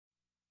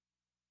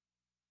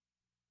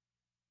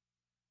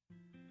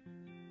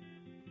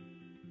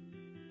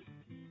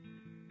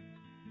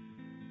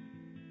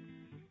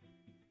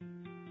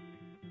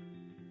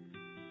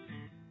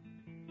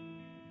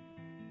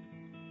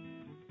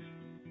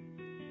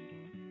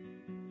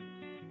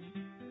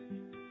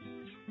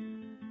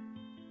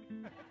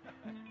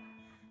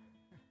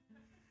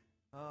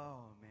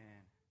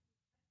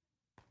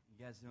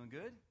guys doing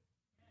good?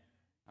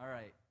 All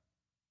right.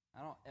 I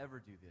don't ever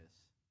do this.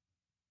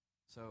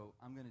 So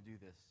I'm going to do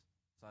this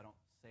so I don't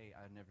say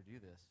I never do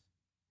this.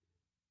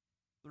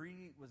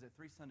 3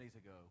 Sundays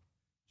ago,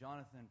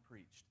 Jonathan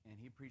preached, and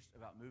he preached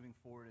about moving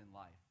forward in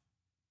life.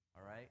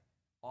 All right?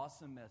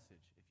 Awesome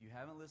message. If you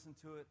haven't listened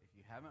to it, if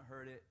you haven't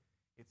heard it,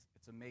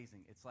 it's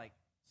amazing. It's like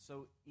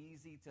so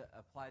easy to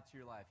apply to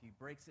your life. He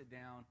breaks it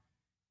down.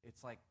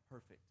 It's like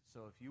perfect.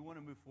 So if you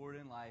want to move forward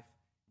in life,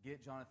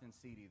 get Jonathan's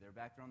CD. They're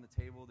back there on the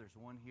table. There's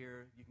one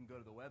here. You can go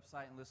to the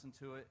website and listen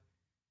to it.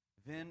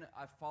 Then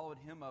I followed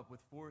him up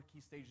with 4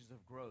 key stages of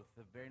growth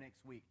the very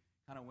next week.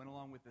 Kind of went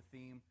along with the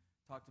theme,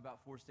 talked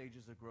about 4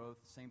 stages of growth.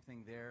 Same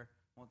thing there.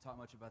 Won't talk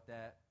much about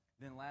that.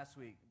 Then last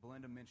week,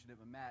 Belinda mentioned it,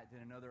 but Matt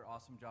did another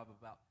awesome job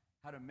about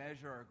how to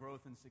measure our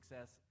growth and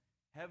success,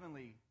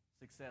 heavenly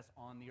success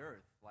on the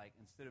earth. Like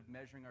instead of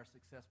measuring our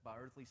success by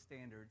earthly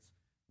standards,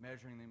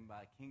 measuring them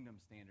by kingdom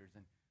standards.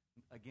 And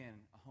again,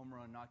 a home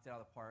run, knocked it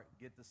out of the park.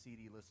 Get the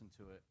CD, listen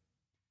to it.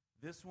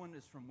 This one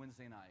is from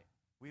Wednesday night.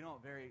 We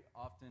don't very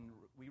often,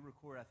 we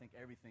record, I think,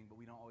 everything, but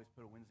we don't always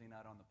put a Wednesday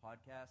night on the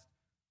podcast.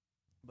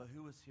 But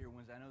who was here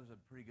Wednesday? I know there's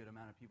a pretty good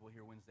amount of people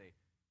here Wednesday.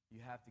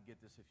 You have to get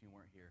this if you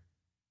weren't here.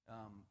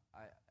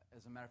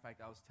 As a matter of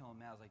fact, I was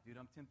telling Matt, I was like, dude,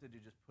 I'm tempted to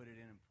just put it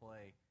in and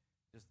play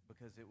just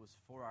because it was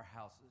for our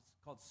house. It's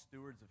called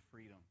Stewards of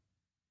Freedom.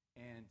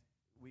 And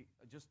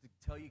just to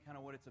tell you kind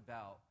of what it's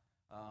about,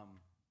 I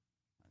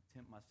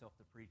tempt myself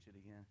to preach it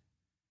again.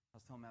 I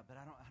was telling Matt, but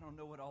I don't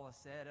know what all I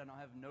said. I don't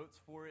have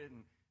notes for it,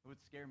 and it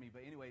would scare me.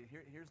 But anyway,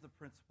 here's the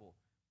principle.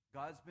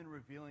 God's been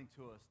revealing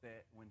to us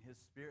that when His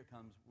Spirit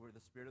comes, where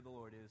the Spirit of the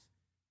Lord is,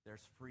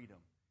 there's freedom.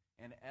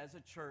 And as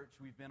a church,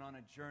 we've been on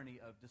a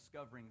journey of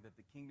discovering that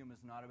the kingdom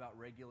is not about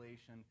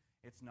regulation.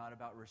 It's not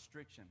about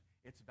restriction.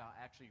 It's about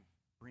actually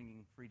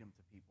bringing freedom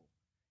to people.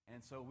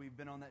 And so we've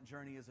been on that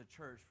journey as a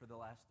church for the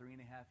last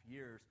 3.5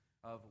 years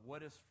of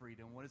what is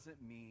freedom? What does it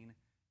mean?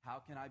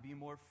 How can I be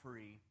more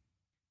free?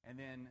 And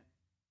then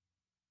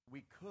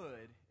we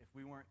could, if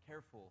we weren't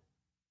careful,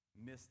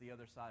 miss the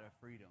other side of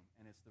freedom,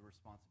 and it's the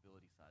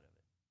responsibility side of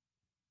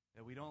it.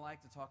 That we don't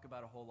like to talk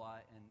about a whole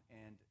lot,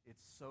 and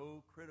it's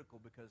so critical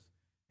because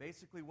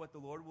basically what the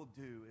Lord will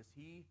do is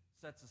He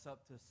sets us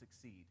up to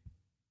succeed.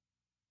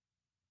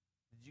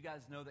 Did you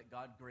guys know that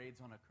God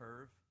grades on a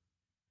curve?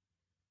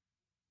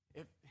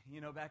 If,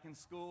 back in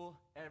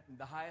school,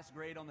 the highest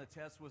grade on the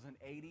test was an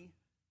 80.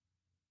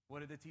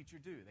 What did the teacher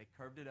do? They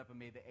curved it up and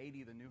made the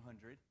 80 the new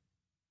 100,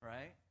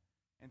 right?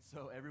 And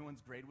so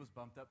everyone's grade was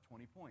bumped up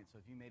 20 points. So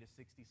if you made a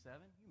 67,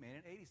 you made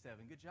an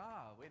 87. Good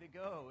job. Way to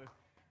go.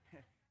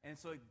 And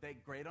so they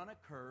grade on a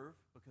curve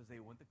because they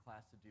want the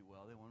class to do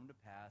well. They want them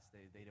to pass.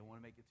 They don't want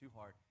to make it too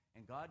hard.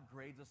 And God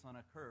grades us on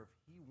a curve.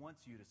 He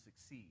wants you to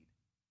succeed.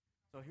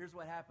 So here's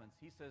what happens.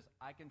 He says,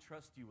 I can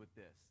trust you with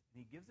this.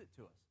 And He gives it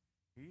to us.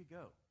 Here you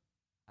go.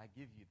 I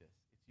give you this.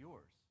 It's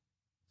yours.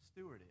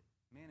 Steward it.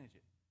 Manage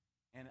it.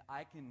 And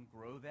I can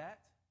grow that.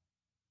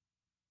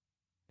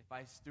 If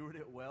I steward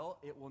it well,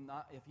 it will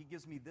not. If He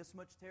gives me this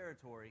much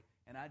territory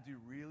and I do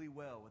really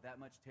well with that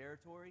much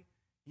territory,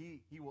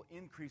 He will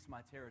increase my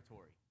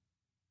territory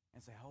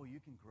and say, oh, you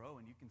can grow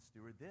and you can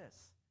steward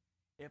this.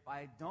 If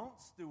I don't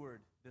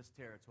steward this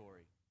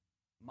territory,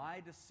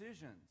 my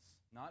decisions,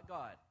 not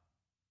God,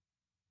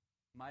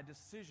 my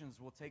decisions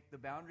will take the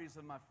boundaries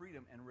of my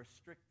freedom and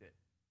restrict it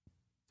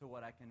to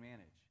what I can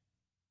manage.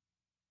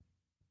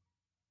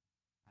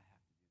 I have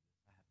to do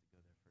this. I have to go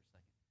there for a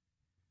second.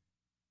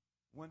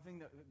 One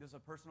thing, there's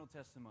a personal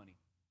testimony.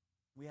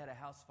 We had a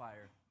house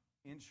fire.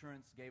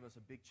 Insurance gave us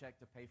a big check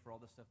to pay for all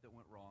the stuff that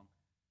went wrong.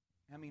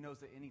 How many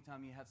knows that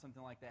anytime you have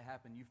something like that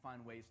happen, you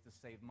find ways to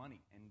save money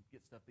and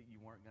get stuff that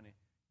you weren't going to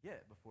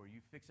get before?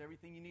 You fix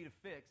everything you need to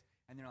fix,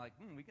 and they're like,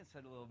 we can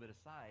set a little bit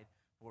aside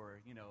for,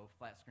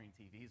 flat screen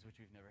TVs, which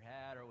we've never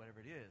had, or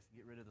whatever it is.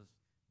 Get rid of those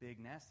big,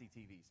 nasty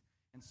TVs.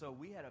 And so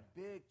we had a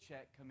big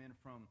check come in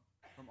from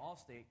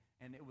Allstate,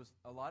 and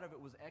a lot of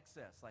it was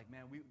excess. Like,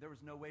 man, there was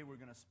no way we're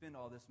going to spend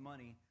all this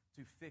money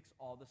to fix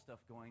all the stuff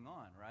going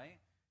on, right?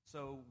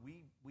 So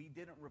we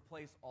didn't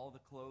replace all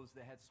the clothes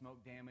that had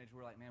smoke damage.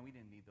 We're like, man, we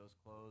didn't need those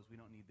clothes. We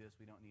don't need this.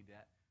 We don't need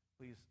that.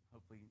 Please,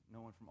 hopefully no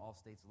one from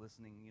Allstate's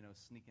listening,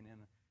 sneaking in,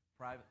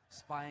 private,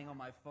 spying on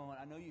my phone.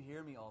 I know you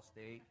hear me,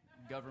 Allstate,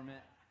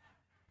 government,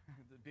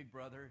 the big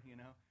brother,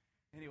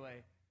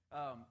 Anyway,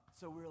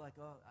 so we were like,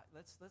 oh,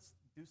 let's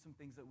do some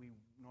things that we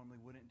normally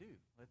wouldn't do.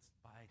 Let's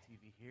buy a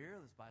TV here.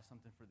 Let's buy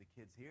something for the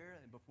kids here.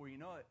 And before you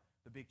know it,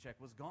 the big check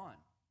was gone.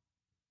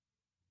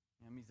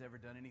 He's ever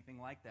done anything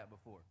like that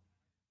before.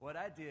 What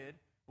I did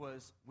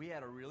was we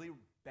had a really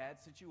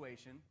bad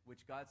situation,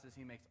 which God says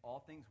He makes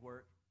all things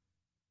work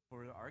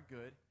for our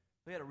good.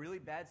 We had a really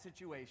bad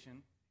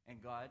situation,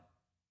 and God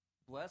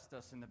blessed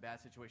us in the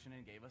bad situation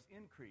and gave us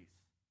increase.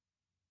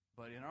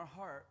 But in our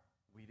heart,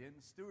 we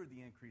didn't steward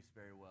the increase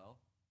very well.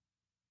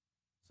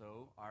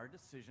 So our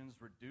decisions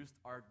reduced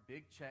our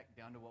big check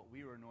down to what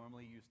we were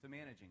normally used to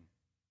managing.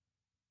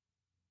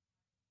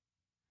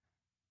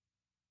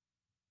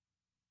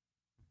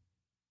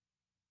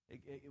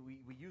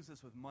 We use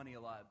this with money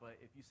a lot, but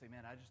if you say,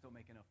 man, I just don't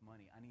make enough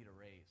money, I need a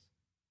raise.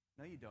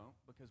 No, you don't,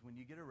 because when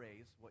you get a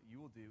raise, what you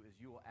will do is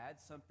you will add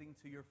something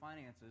to your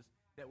finances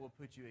that will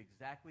put you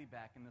exactly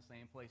back in the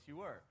same place you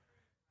were.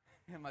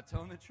 Am I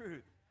telling the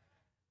truth?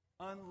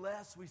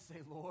 Unless we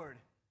say, Lord,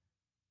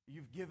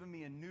 you've given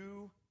me a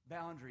new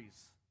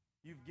boundaries.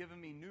 You've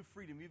given me new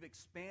freedom. You've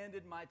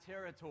expanded my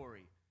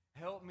territory.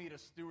 Help me to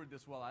steward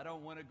this well. I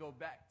don't want to go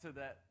back to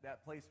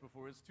that place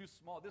before. It's too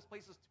small. This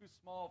place is too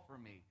small for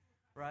me,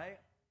 right?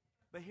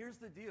 But here's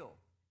the deal.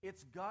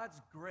 It's God's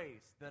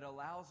grace that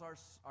allows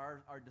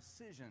our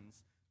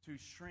decisions to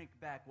shrink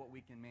back what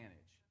we can manage.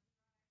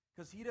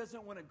 Because he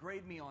doesn't want to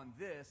grade me on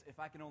this if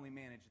I can only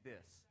manage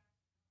this.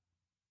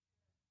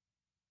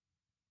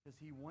 Because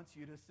he wants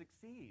you to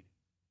succeed.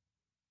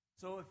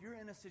 So if you're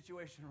in a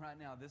situation right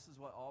now, this is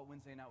what all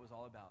Wednesday night was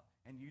all about,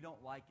 and you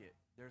don't like it,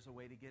 there's a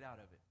way to get out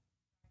of it.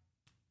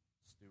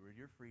 Steward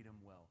your freedom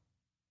well,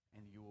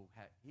 and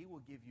he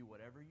will give you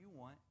whatever you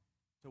want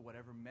to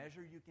whatever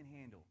measure you can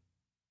handle.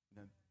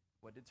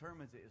 What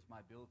determines it is my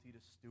ability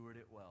to steward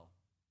it well.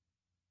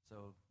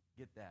 So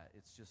get that.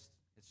 It's just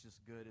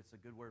good. It's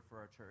a good word for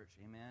our church.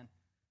 Amen.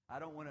 I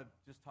don't want to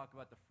just talk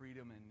about the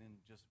freedom and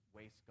then just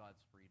waste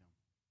God's freedom.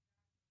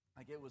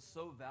 Like, it was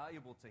so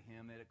valuable to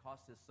him that it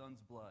cost his son's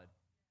blood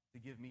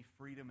to give me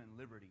freedom and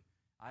liberty.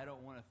 I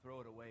don't want to throw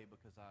it away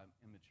because I'm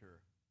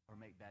immature or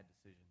make bad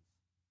decisions.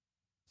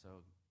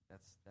 So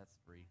that's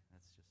free.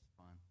 That's just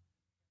fun.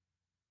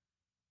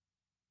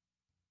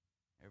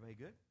 Everybody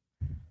good?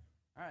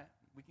 All right,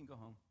 we can go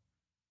home.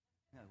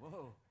 Yeah,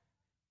 whoa.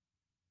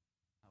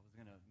 I was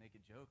going to make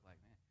a joke like,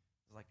 man,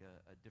 it's like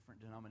a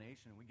different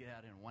denomination. We get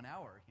out in 1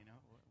 hour,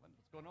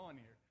 What's going on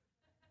here?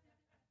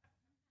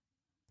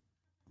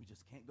 We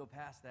just can't go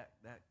past that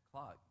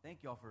clock.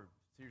 Thank you all for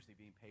seriously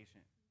being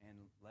patient and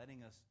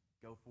letting us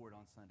go forward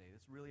on Sunday.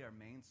 It's really our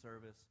main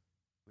service.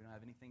 We don't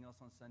have anything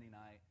else on Sunday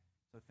night,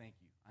 so thank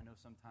you. I know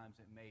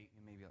sometimes it may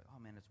be like, oh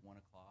man, it's 1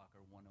 o'clock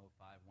or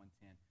 1:05,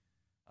 1:10.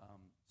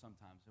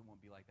 Sometimes it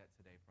won't be like that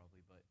today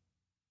probably, but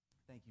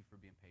thank you for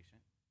being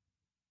patient.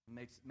 It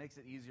makes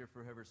it easier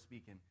for whoever's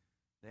speaking.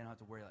 They don't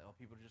have to worry like, oh,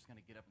 people are just going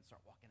to get up and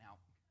start walking out.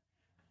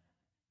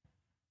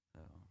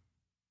 So,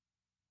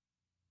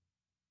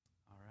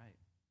 all right.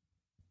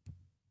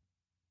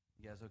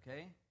 You guys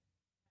okay?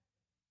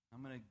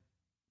 I'm going to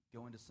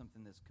go into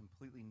something that's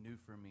completely new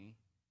for me.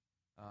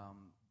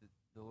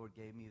 The Lord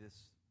gave me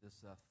this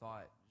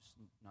thought just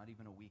not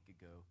even a week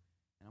ago,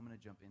 and I'm going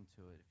to jump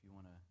into it. If you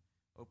want to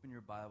open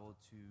your Bible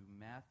to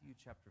Matthew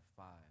chapter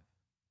 5.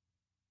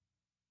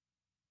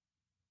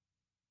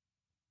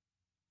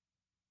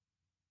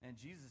 And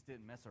Jesus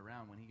didn't mess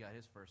around when he got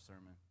his first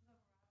sermon.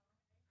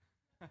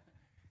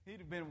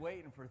 He'd been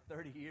waiting for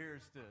 30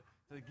 years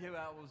to give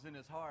out what was in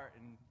his heart.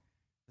 And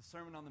the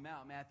Sermon on the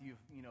Mount, Matthew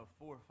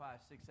 4,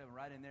 5, 6, 7,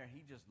 right in there,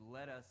 he just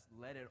let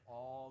it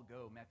all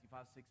go. Matthew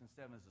 5, 6, and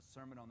 7 is the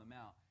Sermon on the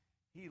Mount.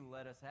 He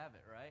let us have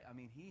it, right? I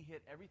mean, he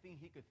hit everything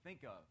he could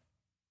think of.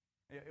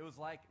 It was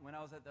like when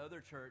I was at the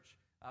other church,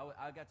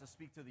 I got to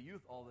speak to the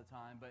youth all the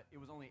time, but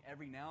it was only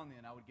every now and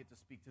then I would get to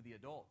speak to the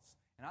adults.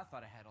 And I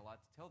thought I had a lot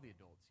to tell the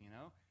adults,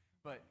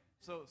 But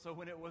so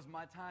when it was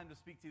my time to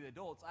speak to the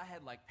adults, I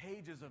had like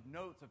pages of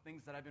notes of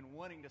things that I've been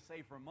wanting to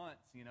say for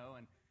months,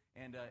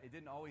 and it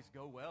didn't always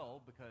go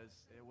well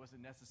because it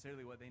wasn't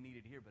necessarily what they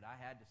needed to hear, but I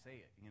had to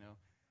say it,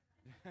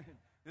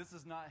 This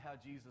is not how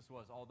Jesus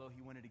was, although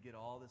he wanted to get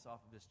all this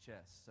off of his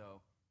chest.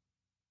 So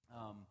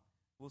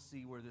we'll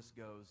see where this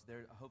goes.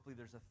 Hopefully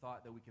there's a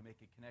thought that we can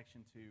make a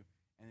connection to,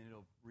 and then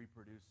it'll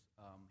reproduce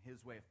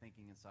his way of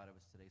thinking inside of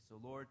us today. So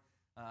Lord,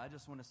 I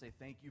just want to say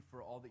thank you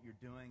for all that you're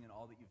doing and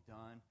all that you've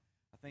done.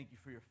 I thank you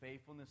for your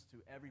faithfulness to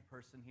every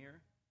person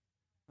here.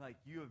 Like,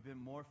 you have been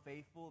more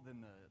faithful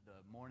than the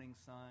morning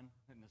sun,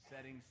 than the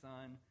setting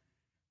sun.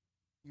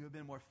 You have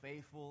been more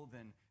faithful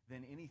than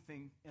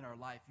anything in our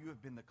life. You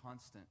have been the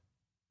constant.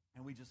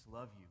 And we just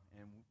love you.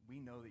 And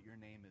we know that your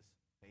name is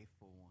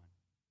Faithful One.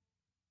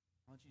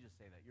 Why don't you just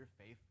say that? You're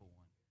Faithful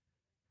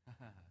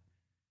One.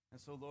 And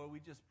so, Lord, we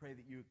just pray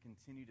that you would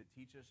continue to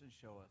teach us and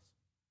show us.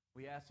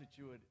 We ask that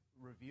you would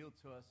reveal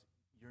to us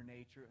your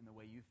nature and the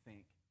way you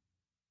think,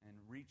 and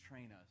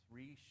retrain us,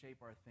 reshape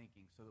our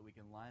thinking so that we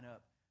can line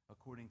up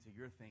according to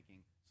your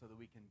thinking, so that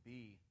we can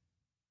be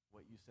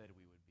what you said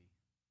we would be.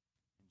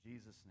 In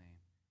Jesus' name,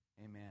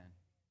 amen.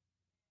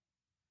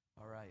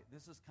 All right,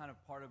 this is kind of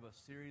part of a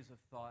series of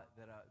thought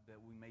that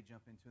we may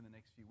jump into in the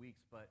next few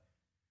weeks, but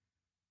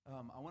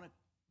I want to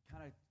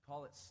kind of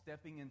call it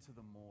stepping into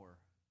the more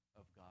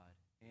of God.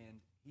 And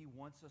he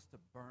wants us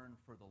to burn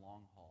for the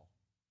long haul.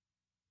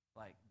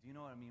 Like, do you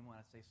know what I mean when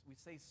we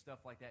say stuff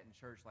like that in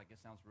church, like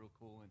it sounds real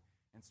cool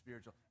and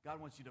spiritual.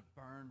 God wants you to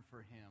burn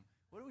for him.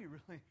 What do we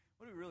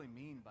really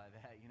mean by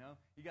that,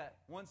 You got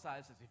one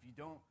side says if you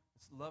don't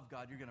love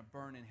God, you're going to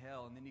burn in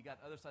hell. And then you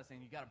got the other side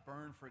saying you got to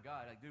burn for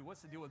God. Like, dude,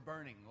 what's the deal with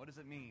burning? What does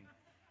it mean?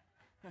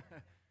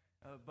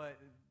 But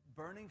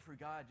burning for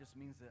God just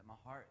means that my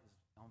heart is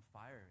on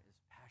fire, is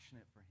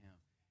passionate for him.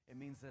 It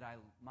means that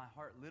my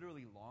heart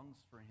literally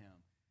longs for him.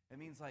 It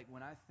means like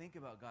when I think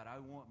about God,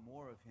 I want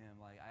more of him.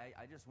 Like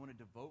I just want to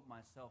devote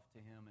myself to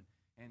him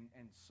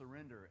and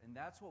surrender. And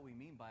that's what we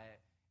mean by it.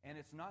 And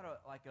it's not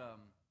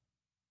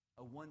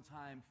a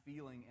one-time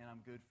feeling and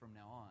I'm good from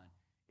now on.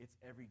 It's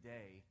every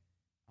day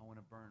I want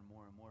to burn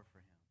more and more for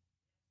him.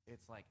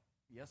 It's like,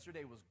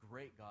 yesterday was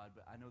great, God,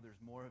 but I know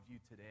there's more of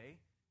you today,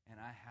 and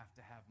I have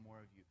to have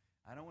more of you.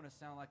 I don't want to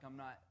sound like I'm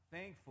not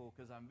thankful,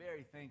 because I'm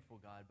very thankful,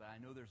 God, but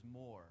I know there's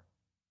more.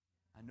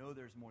 I know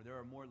there's more. There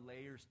are more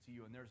layers to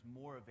you, and there's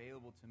more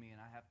available to me, and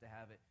I have to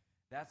have it.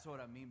 That's what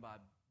I mean by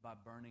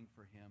burning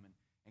for him.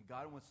 And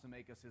God wants to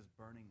make us his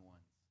burning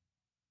ones.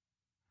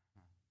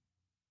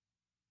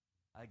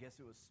 I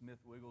guess it was Smith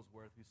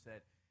Wigglesworth who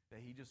said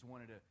that he just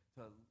wanted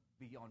to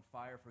be on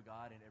fire for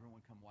God and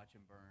everyone come watch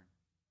him burn.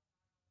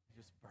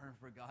 Just burn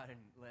for God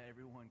and let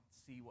everyone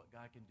see what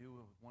God can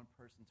do if one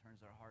person turns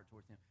their heart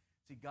towards him.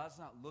 See, God's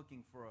not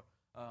looking for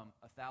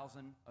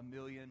 1,000, 1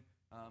 million,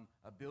 1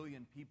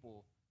 billion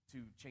people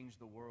to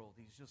change the world.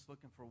 He's just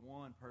looking for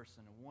one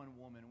person, one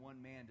woman, one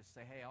man to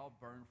say, hey, I'll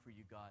burn for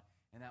you, God.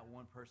 And that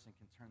one person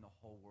can turn the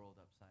whole world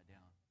upside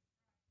down.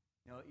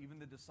 You know, even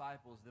the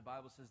disciples, the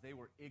Bible says they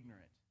were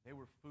ignorant. They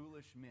were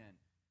foolish men.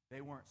 They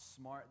weren't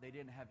smart. They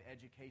didn't have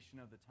education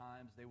of the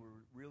times. They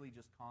were really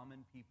just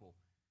common people.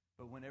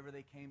 But whenever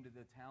they came to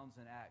the towns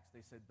in Acts,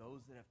 they said,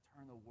 those that have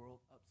turned the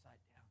world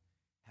upside down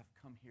have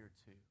come here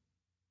too.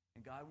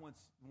 And God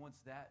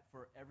wants that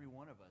for every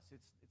one of us.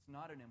 It's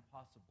not an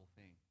impossible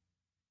thing.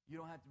 You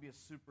don't have to be a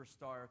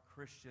superstar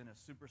Christian, a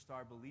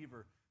superstar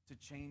believer to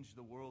change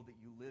the world that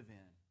you live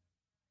in.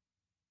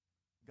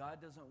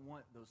 God doesn't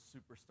want those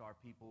superstar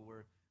people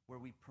where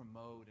we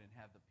promote and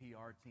have the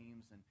PR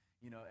teams and,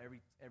 you know,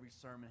 every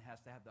sermon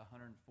has to have the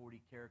 140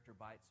 character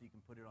bite so you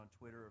can put it on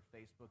Twitter or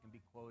Facebook and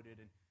be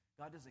quoted. And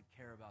God doesn't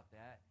care about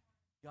that.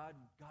 God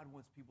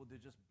wants people to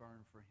just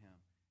burn for him.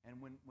 And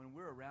when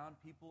we're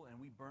around people and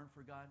we burn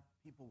for God,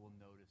 people will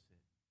notice it.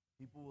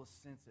 People will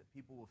sense it.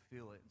 People will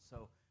feel it. And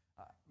so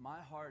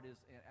my heart is,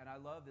 and I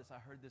love this,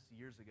 I heard this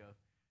years ago.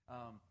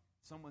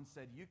 Someone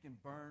said, you can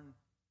burn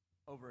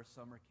over a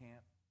summer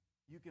camp.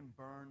 You can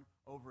burn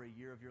over a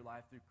year of your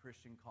life through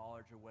Christian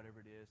college or whatever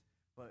it is,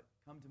 but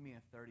come to me in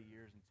 30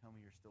 years and tell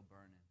me you're still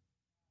burning.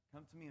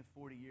 Come to me in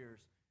 40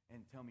 years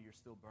and tell me you're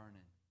still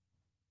burning.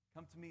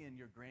 Come to me and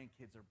your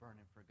grandkids are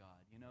burning for God,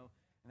 you know?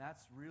 And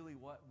that's really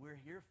what we're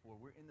here for.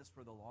 We're in this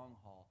for the long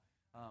haul.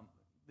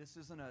 This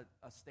isn't a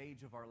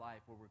stage of our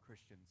life where we're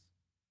Christians.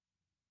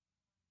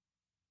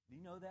 Do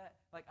you know that?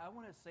 Like, I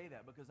want to say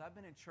that because I've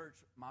been in church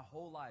my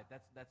whole life.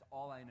 That's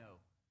all I know.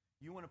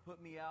 You want to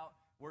put me out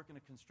working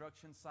a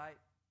construction site,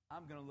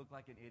 I'm going to look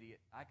like an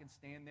idiot. I can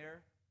stand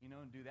there, you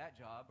know, and do that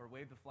job or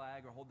wave the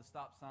flag or hold the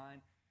stop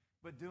sign.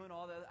 But doing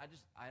all that,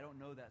 I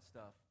don't know that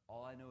stuff.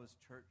 All I know is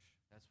church.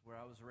 That's where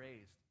I was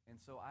raised. And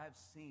so I have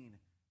seen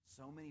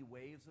so many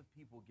waves of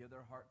people give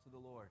their heart to the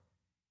Lord.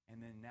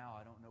 And then now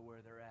I don't know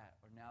where they're at,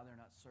 or now they're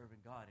not serving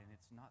God, and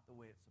it's not the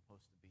way it's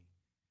supposed to be.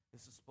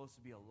 This is supposed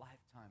to be a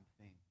lifetime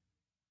thing.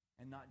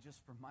 And not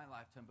just for my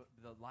lifetime, but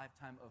the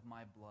lifetime of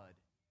my blood.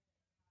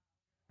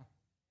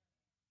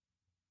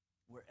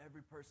 Where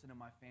every person in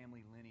my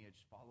family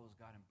lineage follows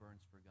God and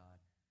burns for God.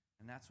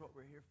 And that's what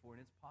we're here for, and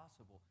it's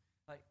possible.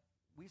 Like,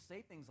 we say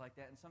things like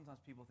that, and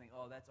sometimes people think,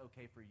 oh, that's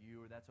okay for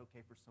you, or that's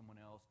okay for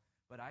someone else,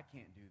 but I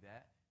can't do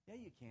that. Yeah,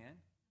 you can.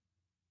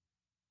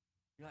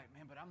 You're like,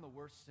 man, but I'm the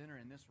worst sinner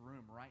in this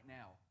room right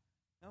now.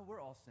 No,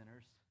 we're all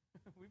sinners.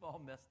 We've all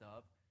messed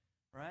up,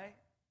 right?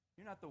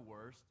 You're not the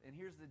worst. And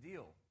here's the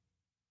deal.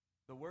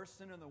 The worst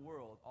sinner in the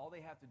world, all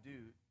they have to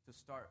do to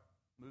start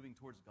moving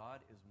towards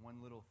God is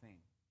one little thing.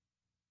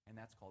 And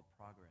that's called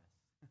progress.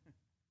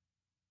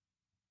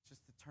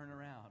 Just to turn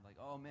around, like,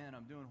 oh man,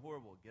 I'm doing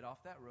horrible. Get off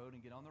that road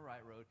and get on the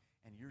right road,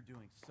 and you're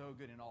doing so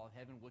good, and all of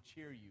heaven will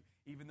cheer you,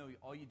 even though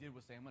all you did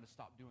was say, I'm going to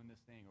stop doing this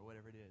thing, or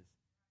whatever it is.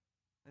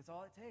 That's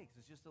all it takes.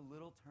 It's just a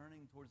little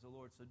turning towards the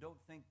Lord. So don't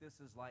think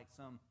this is like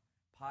some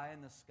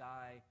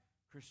pie-in-the-sky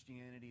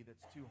Christianity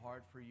that's too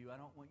hard for you. I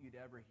don't want you to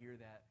ever hear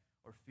that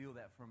or feel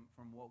that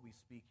from what we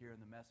speak here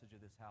in the message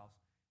of this house,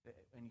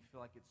 and you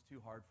feel like it's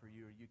too hard for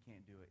you or you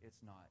can't do it.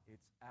 It's not.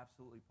 It's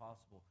absolutely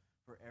possible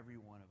for every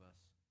one of us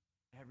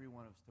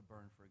to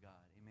burn for God.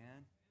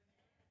 Amen?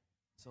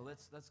 So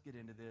let's get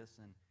into this,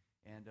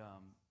 and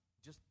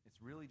just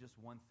it's really just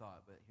one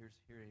thought, but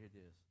here it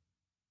is.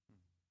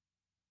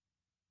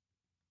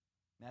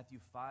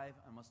 Matthew 5,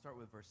 I'm going to start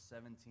with verse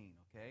 17,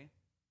 okay?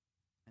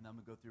 And I'm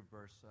going to go through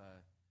verse,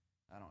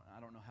 I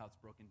don't know how it's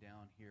broken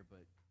down here,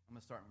 but I'm going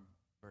to start in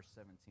verse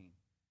 17.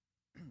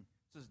 It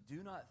says,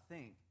 do not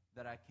think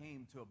that I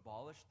came to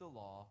abolish the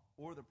law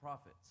or the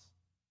prophets.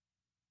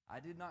 I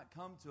did not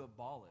come to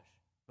abolish,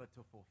 but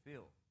to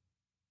fulfill.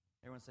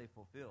 Everyone say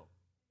fulfill.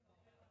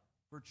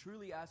 For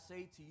truly I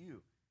say to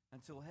you,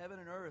 until heaven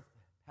and earth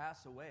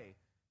pass away,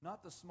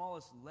 not the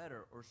smallest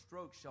letter or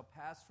stroke shall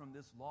pass from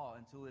this law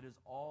until it is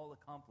all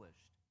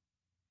accomplished.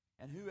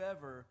 And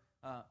whoever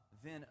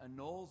then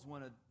annuls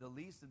one of the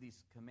least of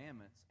these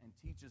commandments and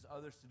teaches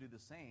others to do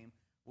the same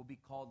will be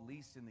called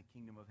least in the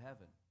kingdom of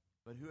heaven.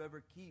 But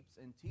whoever keeps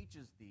and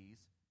teaches these,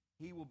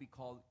 he will be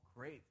called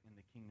great in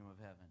the kingdom of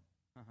heaven.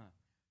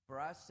 For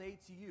I say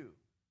to you,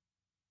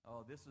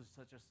 oh, this is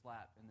such a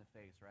slap in the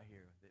face right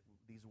here,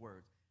 these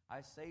words.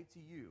 I say to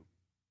you,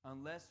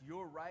 unless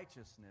your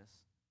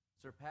righteousness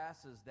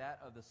surpasses that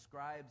of the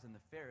scribes and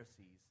the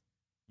Pharisees,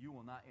 you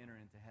will not enter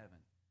into heaven.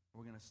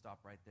 We're going to stop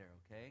right there,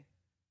 okay?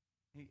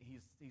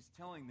 He's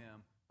telling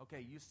them,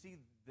 okay, you see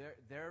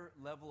their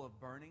level of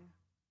burning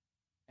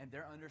and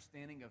their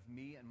understanding of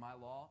me and my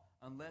law.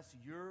 Unless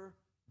your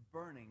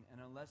burning and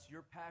unless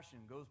your passion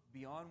goes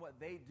beyond what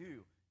they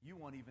do, you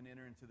won't even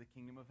enter into the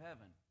kingdom of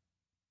heaven.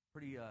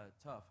 Pretty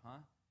tough, huh?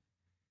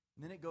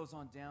 And then it goes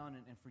on down,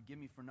 and forgive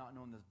me for not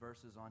knowing the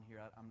verses on here.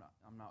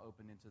 I'm not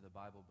open into the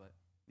Bible, but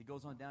it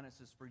goes on down. It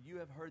says, "For you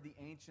have heard the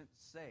ancients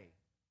say,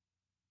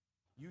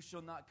 you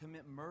shall not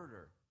commit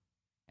murder,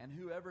 and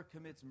whoever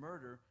commits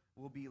murder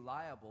will be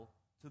liable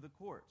to the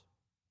court.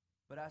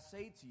 But I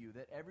say to you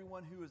that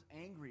everyone who is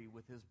angry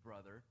with his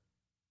brother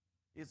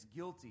is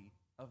guilty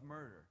of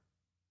murder."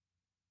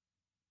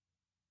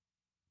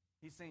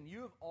 He's saying,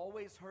 you have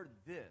always heard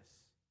this.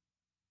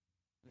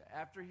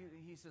 After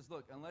he says,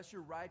 look, unless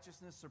your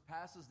righteousness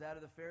surpasses that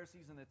of the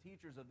Pharisees and the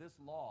teachers of this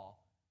law,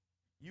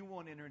 you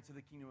won't enter into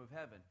the kingdom of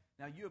heaven.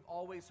 Now, you have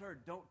always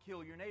heard, don't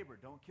kill your neighbor,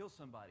 don't kill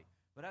somebody.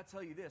 But I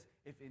tell you this,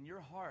 if in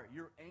your heart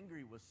you're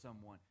angry with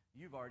someone,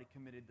 you've already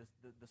committed,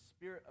 the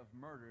spirit of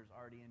murder is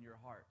already in your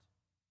heart.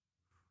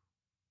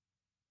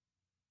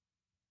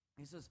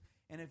 He says,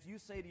 and if you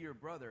say to your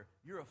brother,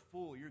 you're a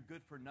fool, you're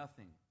good for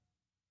nothing,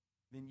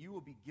 then you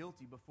will be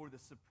guilty before the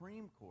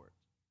Supreme Court.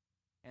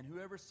 And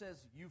whoever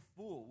says, you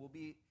fool, will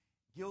be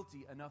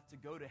guilty enough to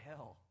go to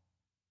hell.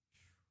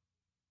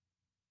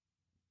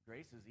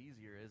 Grace is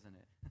easier, isn't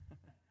it?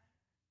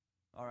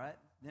 All right.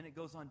 Then it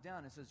goes on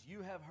down. It says,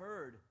 you have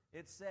heard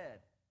it said,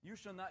 you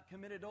shall not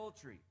commit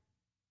adultery.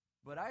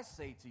 But I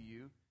say to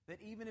you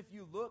that even if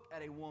you look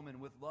at a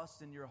woman with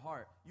lust in your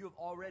heart, you have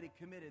already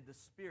committed the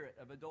spirit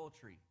of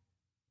adultery.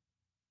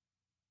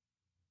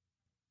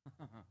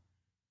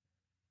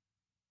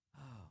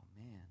 Oh,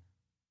 man.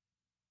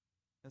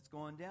 Let's go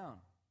on down.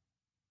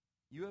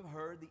 You have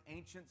heard the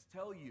ancients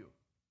tell you,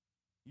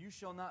 you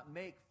shall not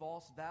make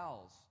false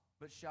vows,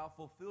 but shall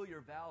fulfill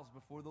your vows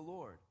before the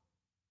Lord.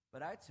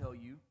 But I tell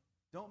you,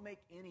 don't make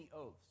any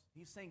oaths.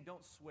 He's saying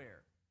don't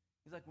swear.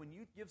 He's like, when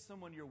you give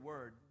someone your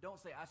word,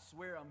 don't say, I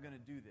swear I'm going to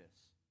do this.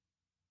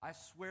 I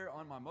swear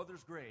on my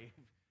mother's grave,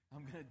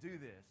 I'm going to do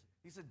this.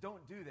 He said,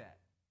 don't do that.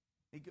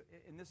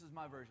 And this is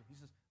my version. He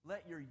says,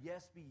 let your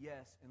yes be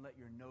yes and let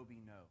your no be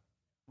no.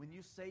 When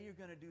you say you're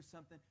going to do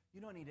something,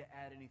 you don't need to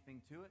add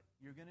anything to it.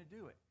 You're going to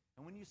do it.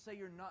 And when you say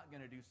you're not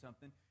going to do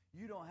something,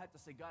 you don't have to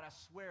say, God, I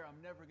swear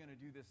I'm never going to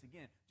do this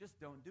again. Just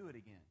don't do it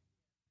again.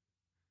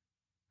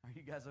 Are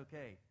you guys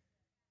okay?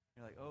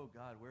 You're like, oh,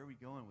 God, where are we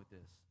going with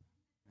this?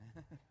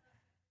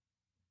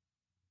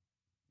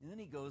 And then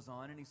he goes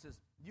on and he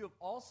says, you have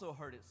also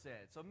heard it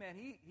said. So, man,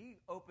 he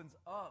opens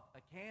up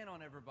a can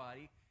on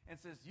everybody and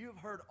says, you have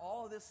heard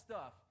all this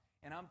stuff,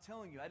 and I'm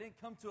telling you, I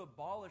didn't come to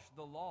abolish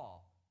the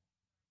law.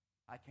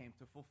 I came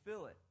to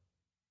fulfill it.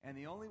 And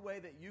the only way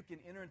that you can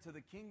enter into the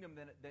kingdom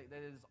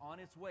that is on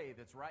its way,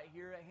 that's right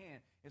here at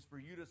hand, is for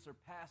you to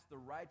surpass the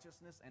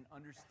righteousness and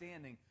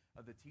understanding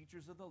of the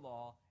teachers of the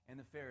law and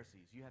the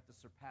Pharisees. You have to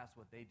surpass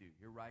what they do.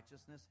 Your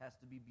righteousness has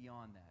to be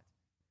beyond that.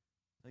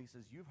 So he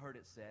says, you've heard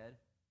it said,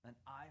 an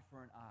eye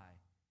for an eye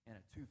and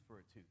a tooth for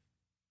a tooth.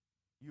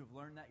 You have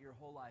learned that your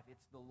whole life.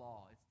 It's the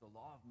law. It's the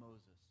law of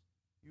Moses.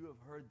 You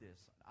have heard this,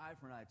 an eye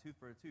for an eye, a tooth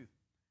for a tooth.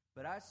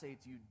 But I say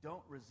to you,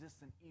 don't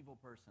resist an evil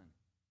person.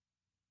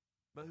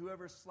 But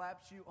whoever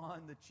slaps you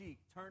on the cheek,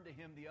 turn to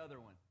him the other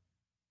one.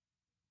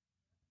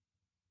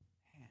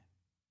 Man.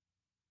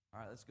 All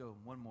right, let's go.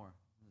 One more.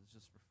 It's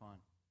just for fun.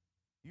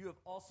 You have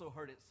also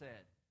heard it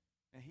said,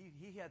 and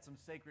he had some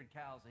sacred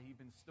cows that he'd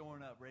been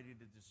storing up ready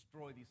to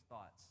destroy these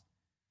thoughts.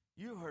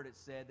 You heard it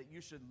said that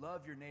you should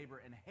love your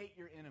neighbor and hate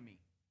your enemy.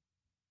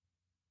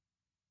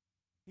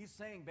 He's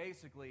saying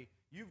basically,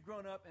 you've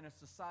grown up in a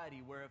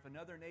society where if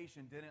another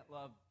nation didn't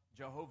love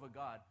Jehovah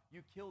God,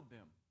 you killed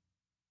them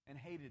and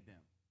hated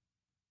them.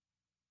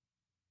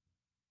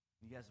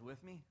 You guys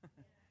with me?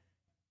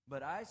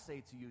 But I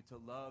say to you to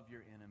love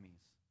your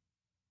enemies,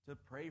 to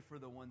pray for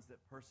the ones that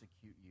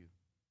persecute you,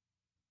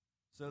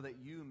 so that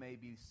you may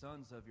be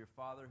sons of your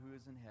Father who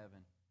is in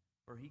heaven.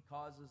 For he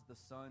causes the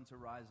sun to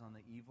rise on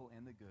the evil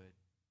and the good,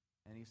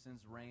 and he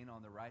sends rain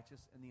on the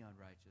righteous and the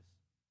unrighteous.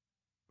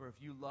 For if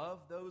you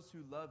love those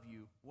who love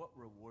you, what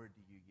reward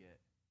do you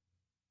get?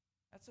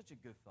 That's such a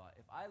good thought.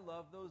 If I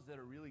love those that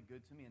are really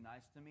good to me and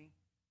nice to me,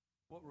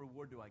 what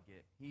reward do I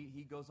get?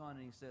 He goes on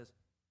and he says,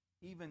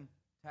 even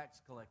tax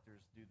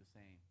collectors do the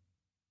same.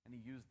 And he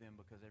used them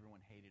because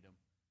everyone hated them.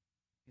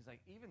 He's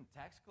like, even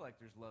tax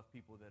collectors love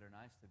people that are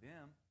nice to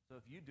them. So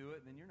if you do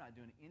it, then you're not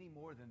doing any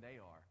more than they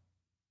are.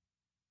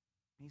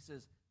 He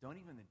says, don't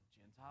even the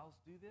Gentiles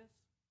do this?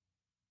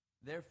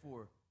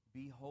 Therefore,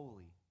 be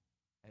holy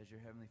as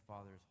your heavenly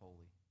Father is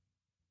holy.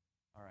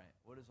 All right,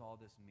 what does all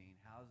this mean?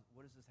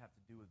 What does this have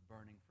to do with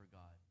burning for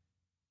God?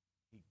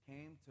 He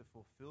came to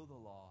fulfill the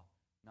law,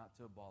 not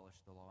to abolish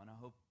the law. And I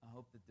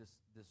hope that this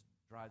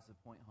drives the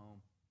point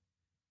home.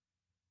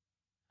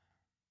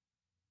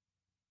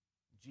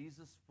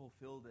 Jesus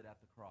fulfilled it at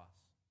the cross.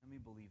 Let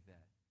me believe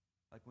that.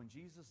 Like when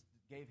Jesus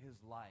gave his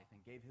life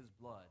and gave his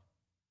blood,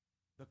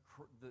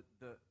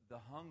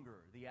 the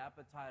hunger, the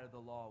appetite of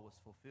the law was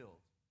fulfilled.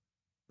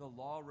 The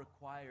law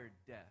required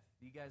death.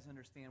 Do you guys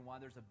understand why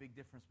there's a big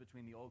difference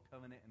between the old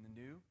covenant and the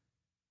new?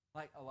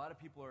 Like a lot of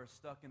people are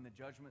stuck in the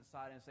judgment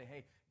side and say,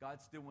 hey, God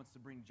still wants to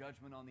bring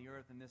judgment on the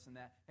earth and this and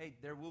that. Hey,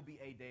 there will be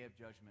a day of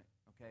judgment,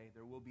 okay?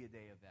 There will be a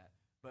day of that.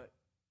 But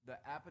the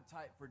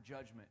appetite for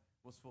judgment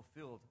was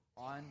fulfilled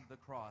on the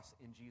cross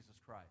in Jesus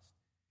Christ.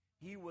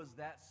 He was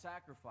that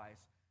sacrifice.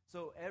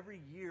 So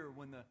every year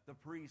when the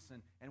priests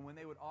and when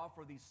they would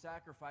offer these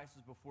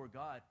sacrifices before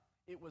God,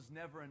 it was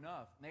never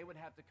enough. And they would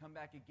have to come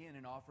back again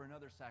and offer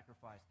another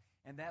sacrifice.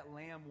 And that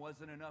lamb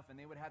wasn't enough, and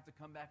they would have to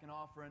come back and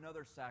offer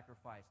another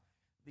sacrifice.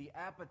 The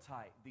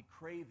appetite, the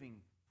craving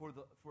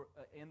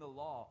in the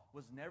law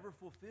was never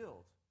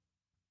fulfilled.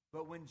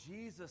 But when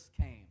Jesus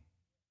came,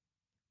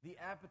 the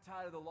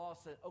appetite of the law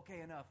said,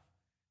 okay, enough.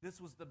 This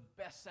was the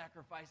best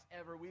sacrifice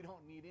ever. We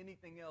don't need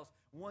anything else.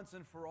 Once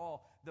and for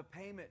all, the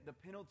payment, the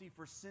penalty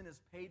for sin is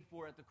paid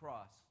for at the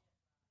cross.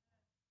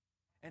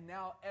 And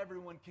now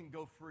everyone can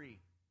go free.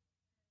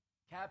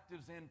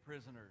 Captives and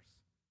prisoners.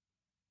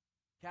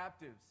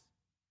 Captives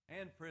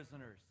and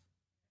prisoners.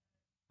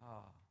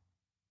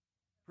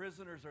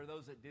 Prisoners are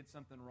those that did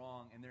something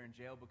wrong and they're in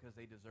jail because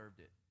they deserved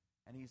it.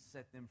 And he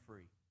set them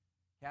free.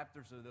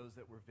 Captives are those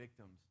that were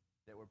victims,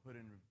 that were put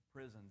in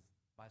prisons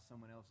by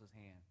someone else's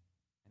hand.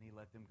 And he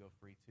let them go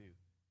free too.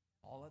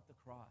 All at the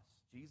cross.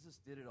 Jesus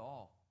did it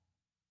all.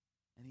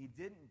 And he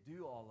didn't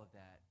do all of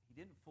that. He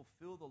didn't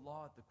fulfill the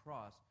law at the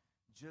cross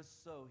just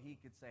so he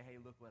could say, hey,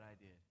 look what I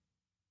did.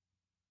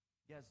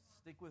 You guys,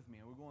 stick with me.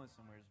 We're going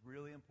somewhere. It's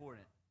really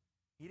important.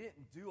 He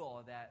didn't do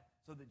all of that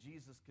so that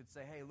Jesus could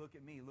say, hey, look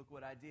at me. Look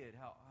what I did.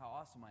 How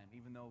awesome I am,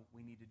 even though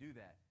we need to do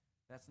that.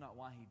 That's not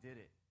why he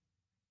did it.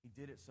 He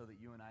did it so that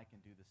you and I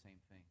can do the same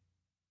thing.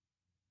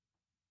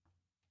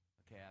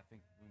 Okay, I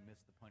think we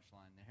missed the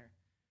punchline there.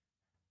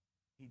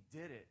 He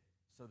did it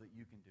so that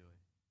you can do it.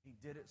 He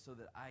did it so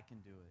that I can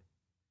do it.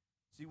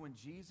 See, when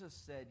Jesus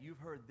said, you've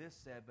heard this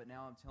said, but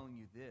now I'm telling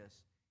you this,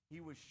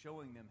 he was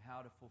showing them how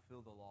to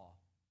fulfill the law.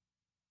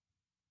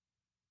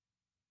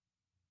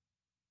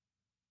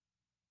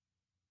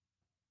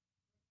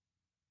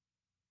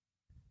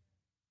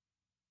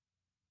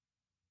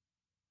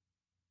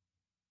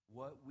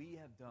 What we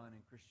have done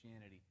in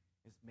Christianity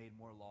is made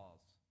more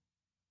laws.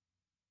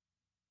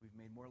 We've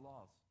made more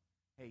laws.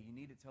 Hey, you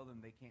need to tell them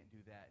they can't do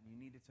that, and you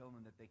need to tell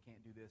them that they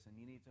can't do this, and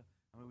you need to,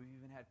 we've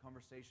even had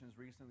conversations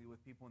recently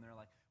with people, and they're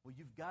like, well,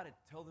 you've got to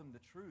tell them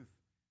the truth.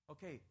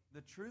 Okay,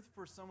 the truth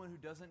for someone who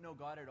doesn't know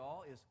God at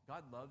all is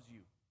God loves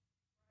you.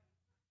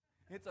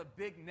 It's a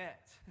big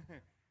net.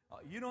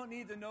 You don't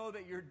need to know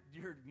that you're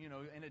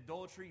in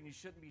adultery and you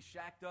shouldn't be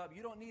shacked up.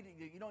 You don't need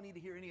to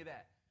hear any of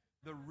that.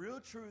 The real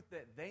truth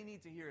that they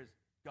need to hear is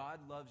God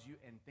loves you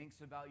and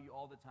thinks about you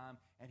all the time,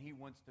 and he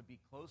wants to be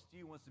close to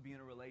you, wants to be in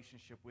a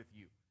relationship with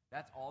you.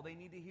 That's all they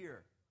need to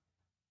hear.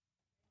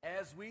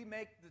 As we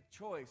make the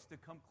choice to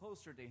come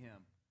closer to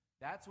him,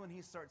 that's when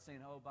he starts saying,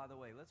 oh, by the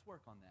way, let's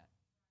work on that.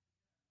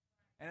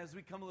 And as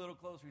we come a little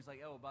closer, he's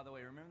like, oh, by the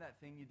way, remember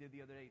that thing you did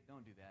the other day?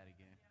 Don't do that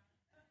again.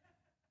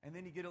 And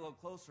then you get a little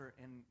closer,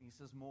 and he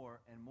says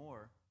more and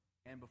more.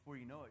 And before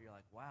you know it, you're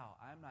like, wow,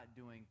 I'm not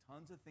doing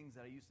tons of things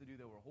that I used to do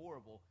that were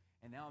horrible,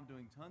 and now I'm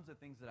doing tons of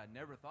things that I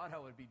never thought I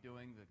would be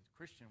doing. The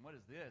Christian, what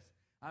is this?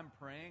 I'm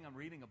praying, I'm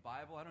reading a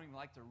Bible, I don't even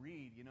like to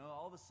read.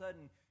 All of a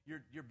sudden,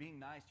 you're being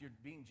nice, you're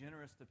being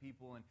generous to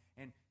people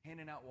and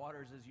handing out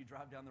waters as you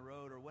drive down the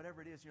road or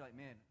whatever it is. You're like,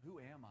 man, who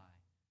am I?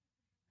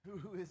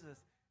 Who is this?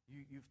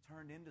 You've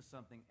turned into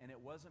something, and it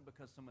wasn't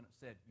because someone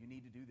said, you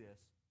need to do this.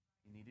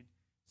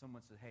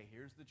 Someone said, hey,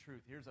 here's the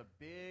truth. Here's a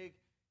big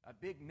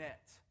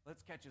net.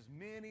 Let's catch as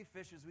many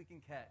fish as we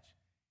can catch.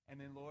 And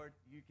then, Lord,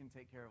 you can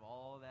take care of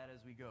all of that as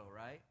we go,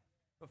 right?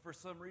 But for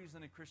some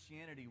reason in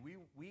Christianity,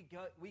 we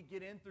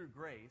get in through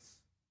grace,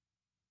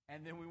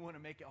 and then we want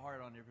to make it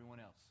hard on everyone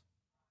else.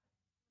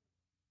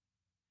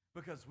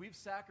 Because we've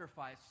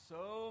sacrificed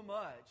so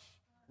much,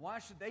 why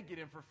should they get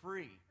in for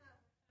free?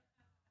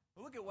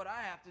 Well, look at what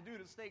I have to do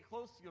to stay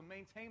close to you and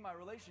maintain my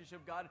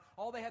relationship, God.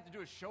 All they have to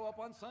do is show up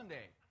on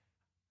Sunday.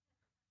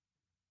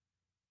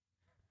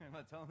 Am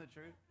I telling the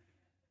truth?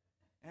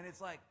 And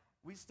it's like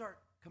we start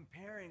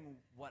comparing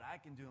what I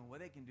can do and what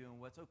they can do and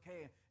what's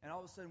okay. And all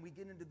of a sudden we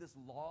get into this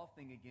law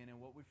thing again. And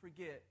what we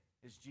forget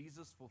is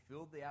Jesus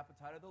fulfilled the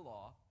appetite of the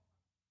law.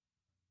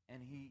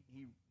 And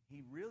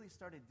he really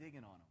started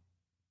digging on them.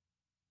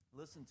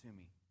 Listen to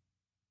me.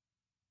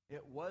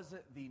 It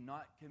wasn't the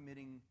not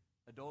committing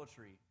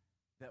adultery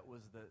that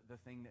was the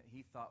thing that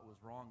he thought was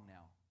wrong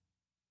now.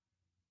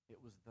 It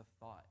was the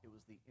thought. It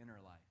was the inner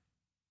life.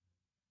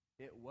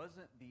 It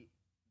wasn't the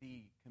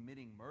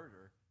committing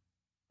murder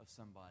of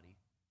somebody.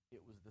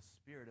 It was the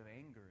spirit of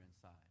anger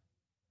inside.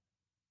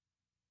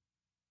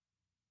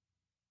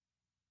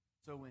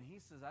 So when he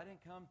says, I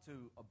didn't come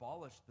to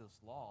abolish this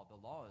law, the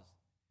law is,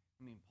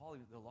 Paul,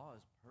 the law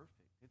is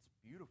perfect. It's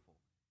beautiful.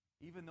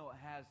 Even though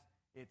it has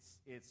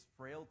its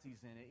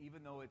frailties in it,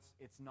 even though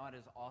it's not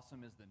as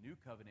awesome as the new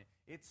covenant,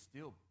 it's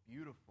still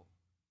beautiful.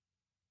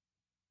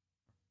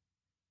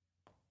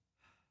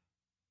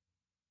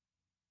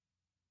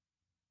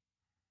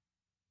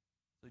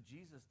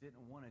 Jesus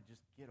didn't want to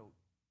just get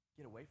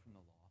away from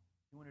the law.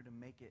 He wanted to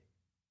make it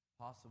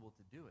possible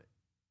to do it.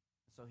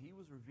 So he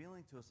was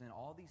revealing to us in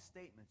all these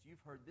statements,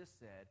 you've heard this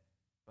said,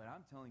 but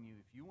I'm telling you,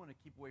 if you want to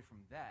keep away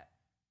from that,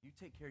 you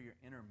take care of your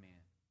inner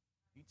man.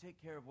 You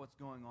take care of what's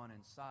going on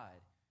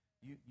inside.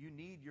 You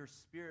need your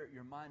spirit,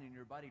 your mind, and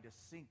your body to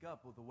sync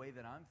up with the way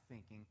that I'm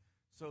thinking,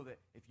 so that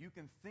if you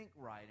can think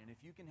right and if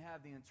you can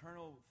have the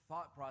internal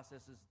thought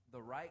processes,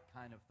 the right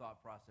kind of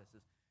thought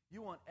processes,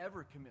 you won't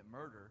ever commit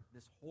murder,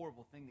 this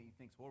horrible thing that you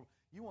think is horrible.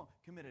 You won't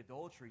commit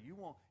adultery. You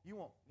won't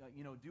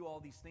do all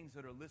these things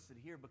that are listed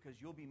here, because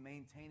you'll be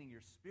maintaining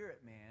your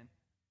spirit, man.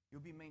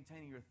 You'll be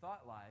maintaining your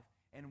thought life.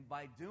 And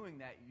by doing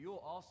that,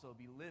 you'll also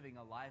be living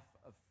a life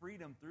of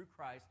freedom through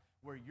Christ,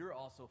 where you're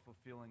also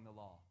fulfilling the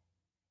law.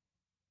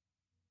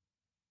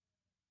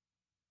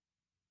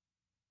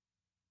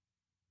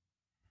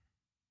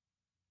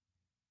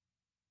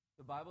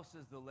 The Bible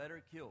says the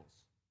letter kills,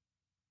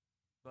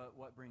 but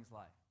what brings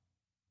life?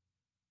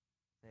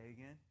 Say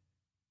again.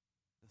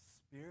 The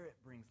Spirit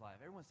brings life.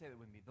 Everyone say that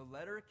with me. The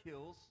letter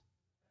kills,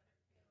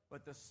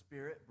 but the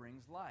Spirit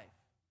brings life.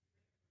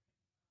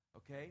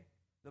 Okay?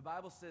 The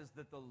Bible says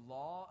that the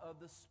law of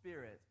the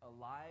Spirit,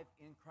 alive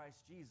in Christ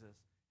Jesus,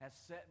 has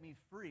set me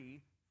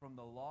free from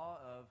the law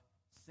of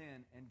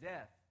sin and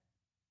death.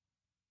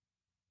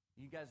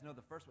 You guys know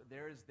the first one.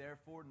 There is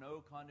therefore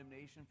no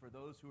condemnation for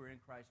those who are in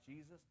Christ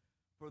Jesus.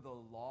 For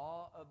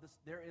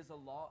there is a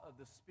law of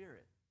the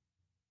Spirit.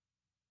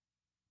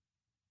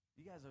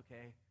 You guys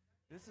okay?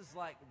 This is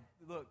like,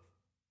 look,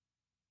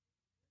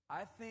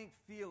 I think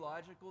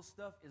theological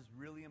stuff is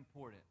really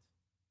important.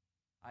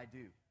 I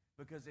do.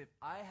 Because if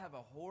I have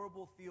a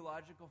horrible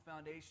theological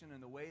foundation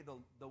in the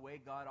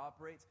way God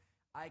operates,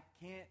 I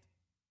can't,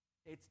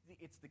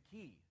 it's the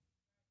key.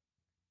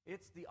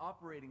 It's the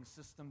operating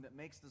system that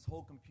makes this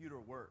whole computer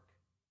work.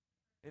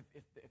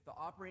 If the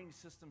operating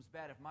system's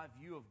bad, if my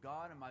view of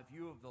God and my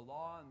view of the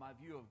law and my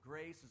view of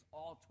grace is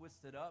all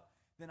twisted up,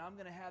 then I'm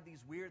going to have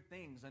these weird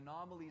things,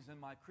 anomalies in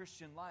my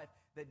Christian life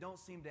that don't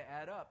seem to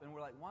add up. And we're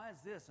like, why is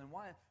this? And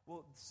why?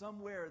 Well,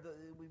 somewhere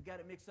we've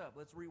got it mixed up.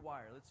 Let's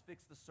rewire. Let's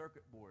fix the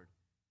circuit board.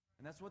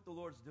 And that's what the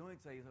Lord's doing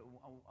today.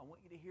 I want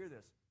you to hear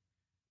this.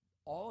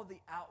 All of the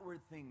outward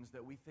things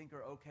that we think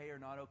are okay or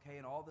not okay,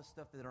 and all the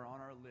stuff that are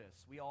on our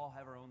lists, we all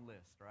have our own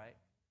list, right?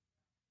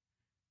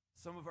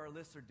 Some of our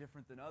lists are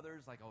different than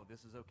others, like, oh,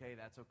 this is okay,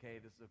 that's okay,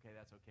 this is okay,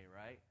 that's okay,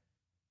 right?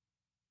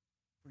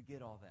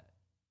 Forget all that.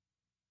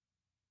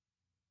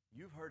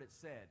 You've heard it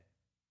said,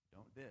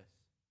 don't this,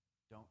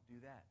 don't do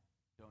that,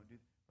 don't do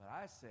that. But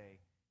I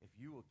say, if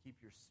you will keep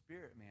your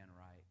spirit man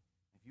right,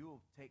 if you will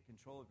take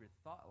control of your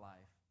thought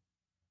life,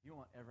 you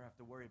won't ever have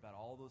to worry about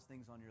all those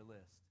things on your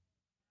list.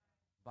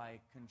 By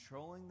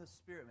controlling the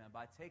spirit man,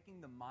 by taking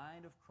the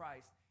mind of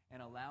Christ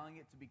and allowing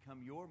it to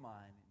become your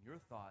mind and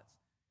your thoughts,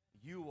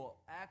 you will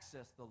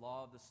access the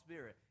law of the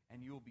Spirit,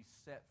 and you will be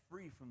set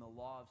free from the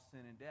law of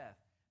sin and death.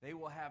 They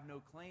will have no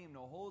claim,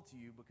 no hold to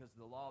you, because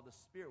the law of the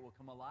Spirit will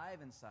come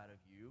alive inside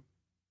of you,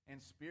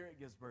 and Spirit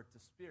gives birth to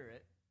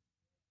Spirit,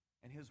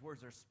 and His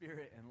words are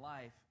Spirit and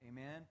life.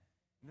 Amen?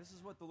 And this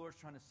is what the Lord's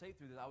trying to say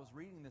through this. I was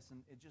reading this,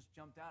 and it just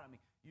jumped out at me.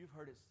 You've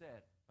heard it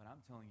said, but I'm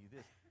telling you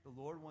this. The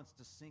Lord wants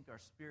to sync our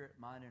spirit,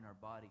 mind, and our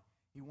body.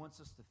 He wants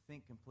us to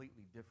think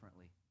completely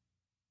differently.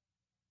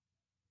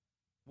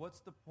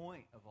 What's the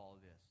point of all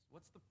of this?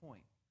 What's the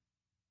point?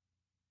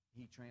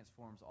 He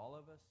transforms all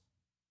of us,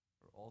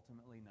 or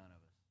ultimately none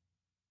of us.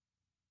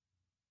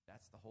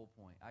 That's the whole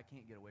point. I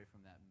can't get away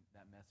from that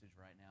message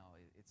right now.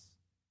 It's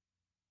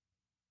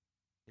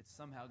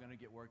somehow going to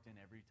get worked in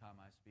every time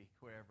I speak,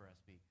 wherever I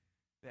speak,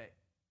 that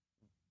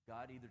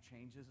God either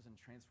changes and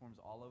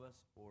transforms all of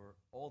us, or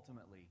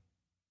ultimately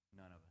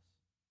none of us.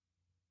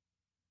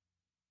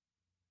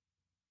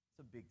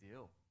 It's a big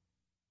deal.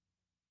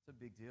 It's a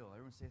big deal.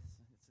 Everyone say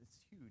it's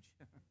huge.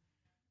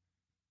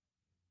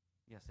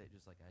 You gotta say it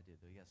just like I did,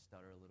 though. You gotta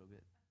stutter a little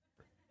bit.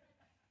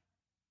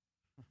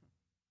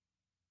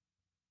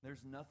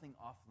 There's nothing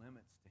off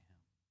limits to Him.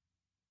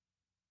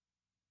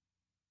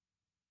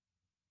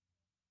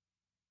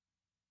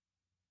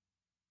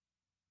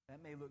 That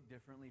may look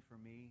differently for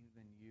me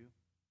than you,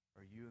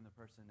 or you and the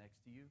person next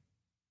to you.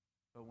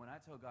 But when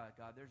I tell God,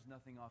 there's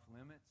nothing off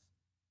limits,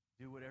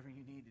 do whatever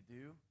you need to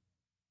do,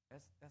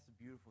 that's a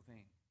beautiful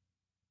thing.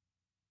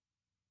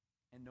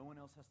 And no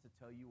one else has to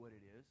tell you what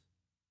it is.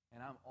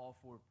 And I'm all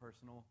for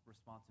personal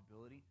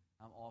responsibility.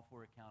 I'm all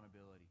for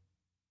accountability.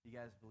 You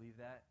guys believe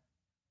that?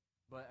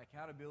 But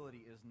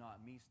accountability is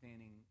not me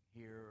standing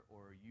here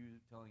or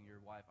you telling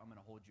your wife, I'm going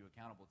to hold you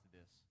accountable to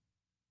this.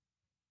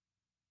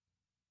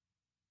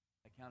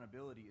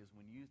 Accountability is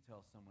when you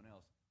tell someone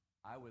else,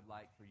 I would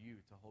like for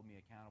you to hold me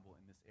accountable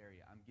in this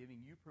area. I'm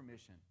giving you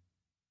permission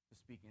to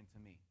speak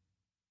into me.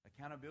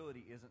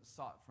 Accountability isn't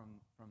sought from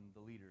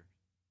the leader.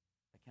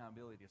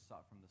 Accountability is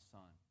sought from the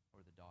son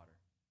or the daughter.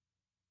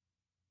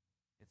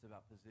 It's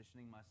about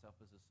positioning myself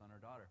as a son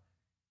or daughter.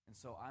 And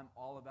so I'm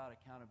all about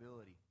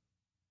accountability.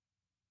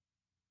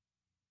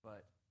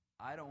 But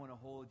I don't want to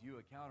hold you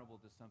accountable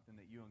to something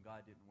that you and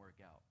God didn't work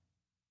out.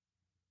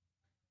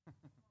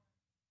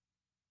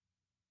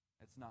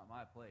 That's not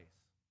my place.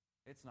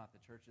 It's not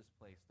the church's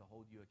place to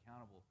hold you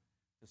accountable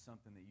to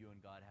something that you and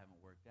God haven't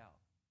worked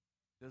out.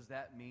 Does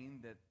that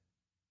mean that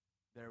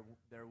there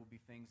will be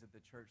things that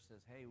the church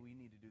says, hey, we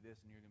need to do this,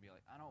 and you're going to be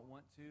like, I don't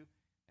want to,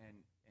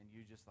 and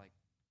you just like,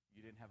 you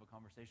didn't have a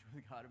conversation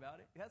with God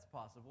about it? That's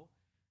possible.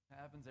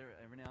 That happens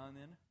every now and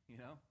then,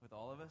 with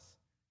all of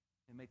us.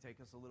 It may take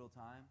us a little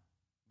time,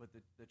 but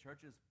the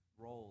church's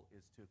role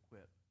is to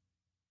equip,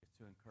 is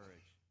to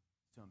encourage,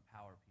 is to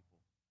empower people.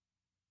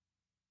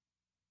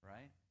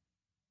 Right?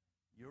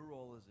 Your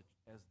role as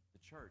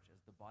the church,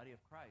 as the body of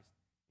Christ,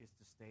 is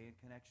to stay in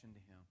connection to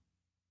him,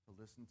 to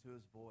listen to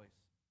his voice,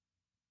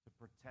 to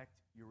protect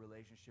your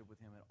relationship with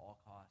him at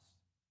all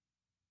costs.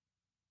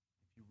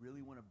 If you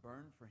really want to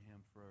burn for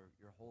him for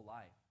your whole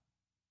life,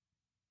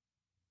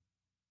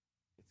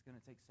 it's going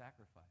to take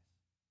sacrifice.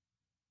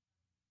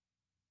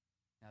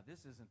 Now,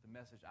 this isn't the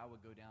message I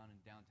would go down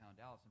in downtown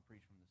Dallas and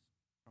preach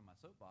from my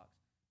soapbox.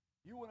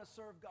 You want to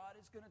serve God,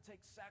 it's going to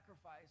take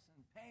sacrifice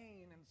and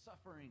pain and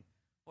suffering.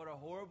 What a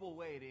horrible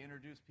way to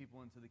introduce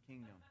people into the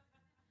kingdom.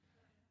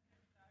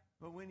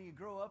 But when you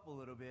grow up a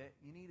little bit,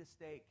 you need a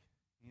steak,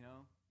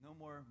 no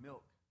more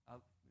milk.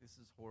 This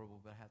is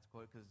horrible, but I have to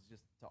quote because it's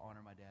just to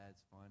honor my dad.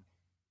 It's fun.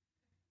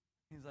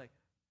 He's like,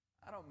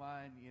 I don't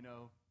mind,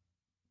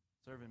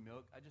 serving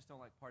milk. I just don't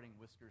like parting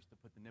whiskers to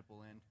put the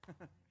nipple in.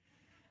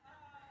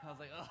 I was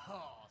like,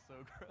 oh, so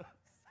gross.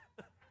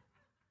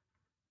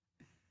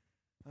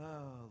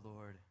 Oh,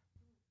 Lord.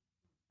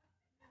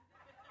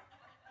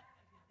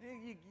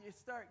 You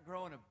start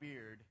growing a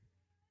beard.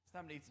 It's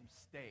time to eat some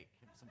steak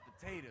and some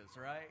potatoes,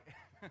 right?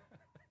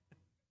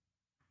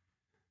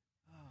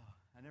 Oh,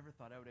 I never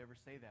thought I would ever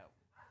say that.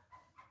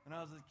 When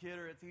I was a kid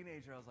or a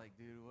teenager, I was like,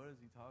 dude, what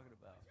is he talking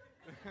about?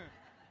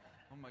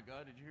 Oh, my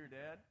God, did you hear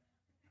Dad?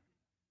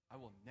 I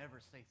will never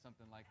say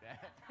something like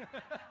that.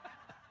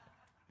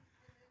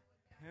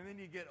 And then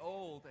you get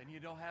old and you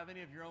don't have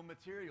any of your own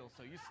material,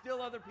 so you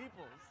steal other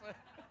people's.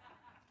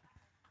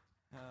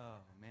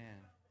 Oh,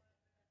 man.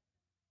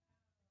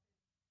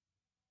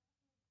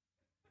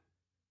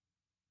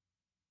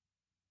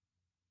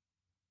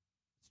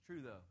 It's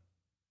true, though.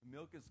 The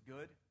milk is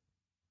good,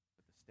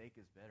 but the steak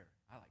is better.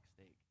 I like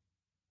steak.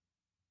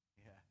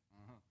 Yeah.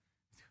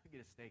 Get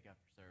a steak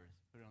after service.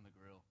 Put it on the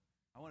grill.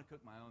 I want to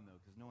cook my own, though,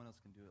 because no one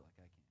else can do it like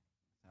I can.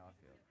 That's how I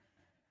feel.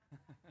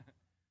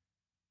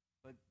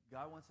 But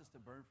God wants us to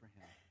burn for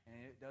him, and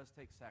it does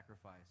take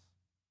sacrifice.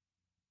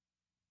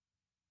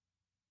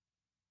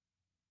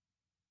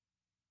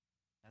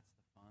 That's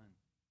the fun.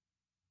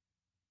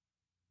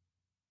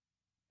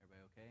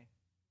 Everybody okay?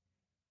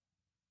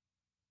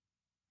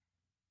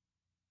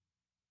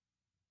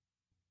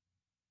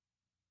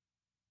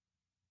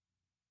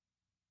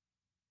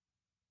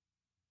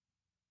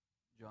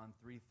 John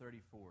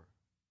 3:34.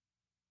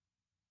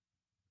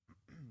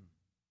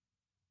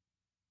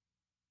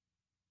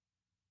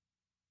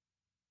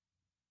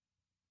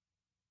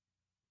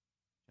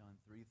 John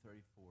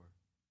 3:34.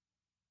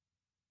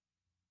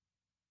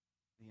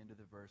 The end of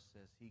the verse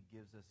says, he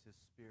gives us his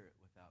spirit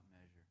without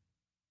measure.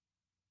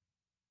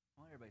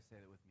 I want everybody to say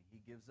that with me. He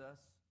gives us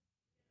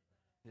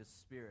his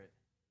spirit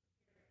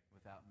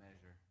without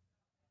measure.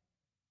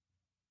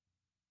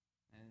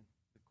 And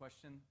the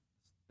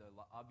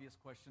obvious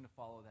question to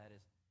follow that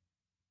is,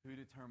 who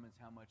determines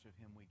how much of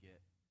him we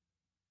get?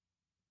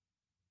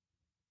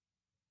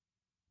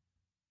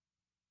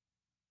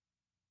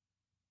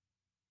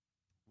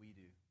 We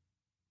do.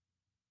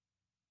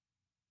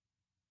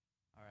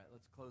 All right,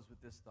 let's close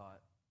with this thought.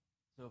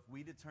 So if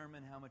we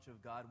determine how much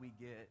of God we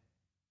get,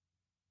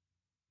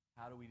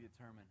 how do we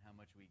determine how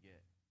much we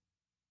get?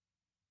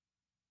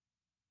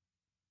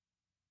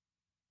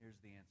 Here's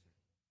the answer.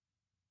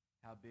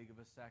 How big of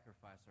a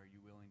sacrifice are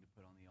you willing to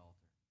put on the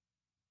altar?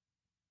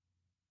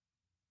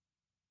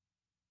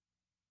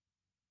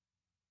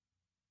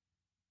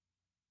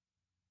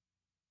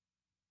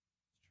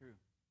 It's true.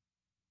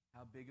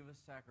 How big of a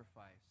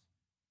sacrifice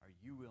are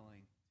you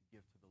willing to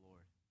give to the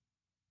Lord?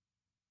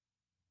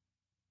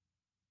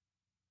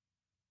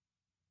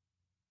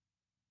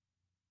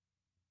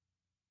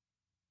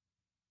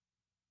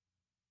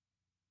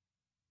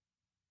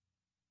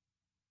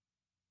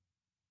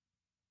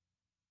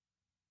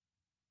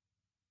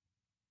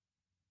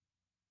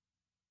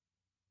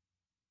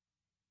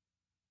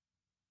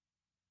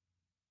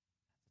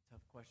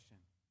 Tough question.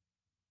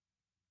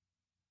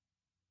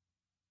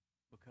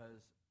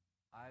 Because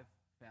I've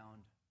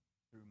found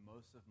through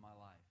most of my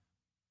life,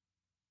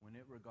 when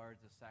it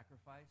regards a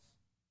sacrifice,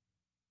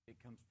 it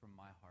comes from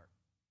my heart.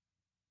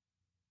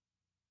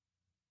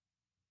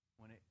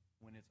 When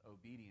it's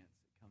obedience,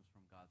 it comes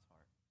from God's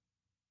heart.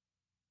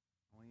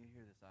 I want you to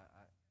hear this.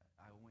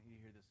 I want you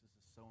to hear this. This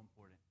is so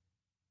important.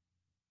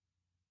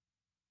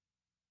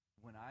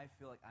 When I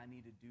feel like I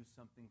need to do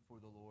something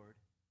for the Lord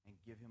and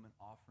give him an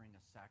offering,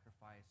 a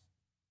sacrifice,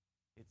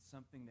 it's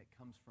something that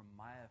comes from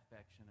my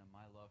affection and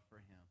my love for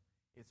him.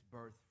 It's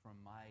birthed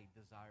from my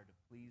desire to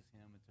please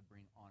him and to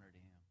bring honor to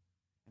him.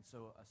 And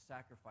so a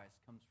sacrifice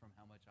comes from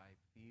how much I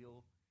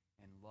feel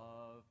and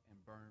love and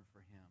burn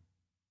for him.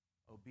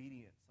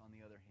 Obedience, on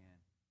the other hand,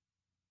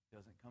 It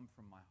doesn't come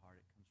from my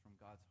heart. It comes from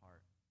God's heart.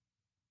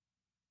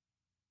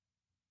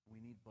 We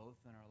need both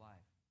in our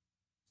life,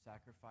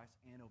 sacrifice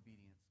and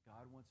obedience.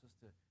 God wants us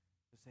to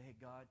say, hey,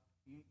 God,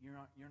 you're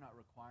not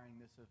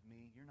requiring this of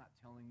me. You're not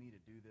telling me to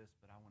do this,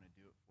 but I want to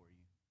do it for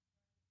you.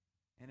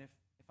 And if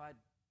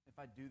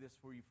I do this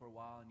for you for a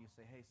while and you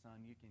say, hey,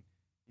 son,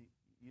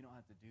 you don't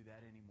have to do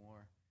that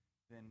anymore,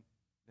 then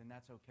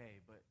that's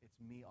okay. But it's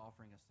me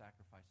offering a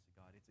sacrifice to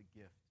God. It's a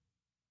gift.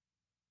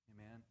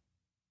 Amen.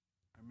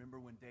 I remember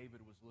when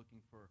David was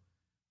looking for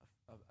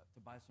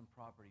to buy some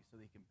property so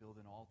that he can build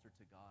an altar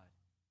to God.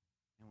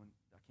 And when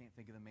I can't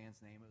think of the man's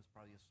name, it was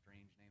probably a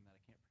strange name that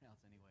I can't pronounce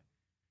anyway.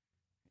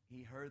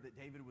 He heard that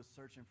David was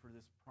searching for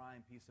this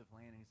prime piece of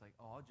land, and he's like,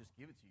 oh, I'll just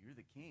give it to you. You're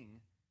the king.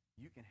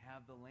 You can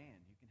have the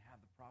land. You can have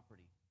the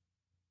property.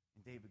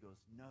 And David goes,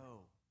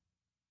 no,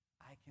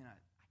 I can't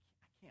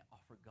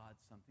offer God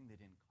something that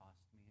didn't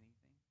cost me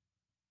anything.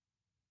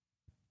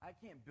 I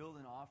can't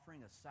build an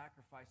offering, a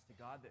sacrifice to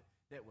God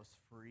that was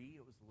free.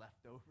 It was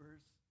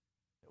leftovers.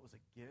 It was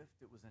a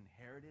gift. It was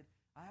inherited.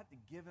 I have to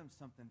give him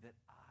something that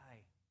I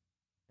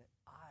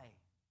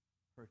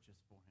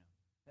purchased for him,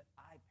 that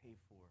I pay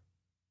for.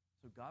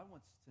 So God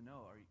wants to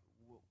know, are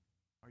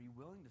you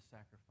willing to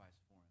sacrifice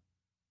for him?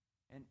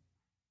 And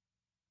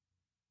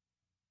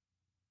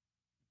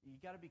you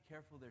got to be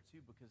careful there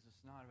too, because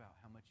it's not about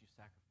how much you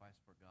sacrifice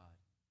for God.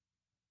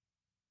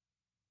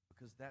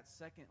 Because that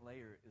second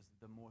layer is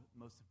the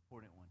most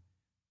important one.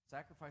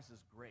 Sacrifice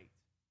is great.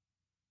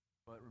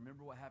 But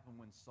remember what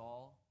happened when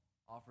Saul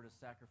offered a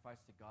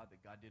sacrifice to God that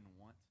God didn't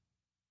want?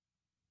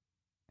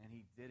 And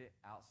he did it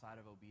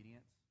outside of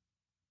obedience.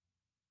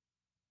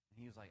 And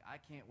he was like, I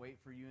can't wait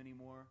for you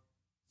anymore.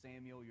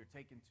 Samuel, you're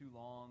taking too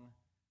long.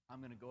 I'm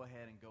going to go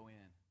ahead and go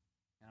in.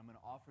 And I'm going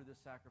to offer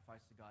this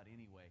sacrifice to God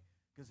anyway,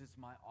 because it's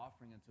my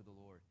offering unto the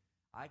Lord.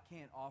 I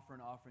can't offer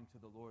an offering to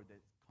the Lord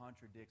that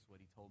contradicts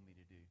what he told me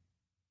to do.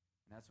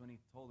 And that's when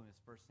he told him, it's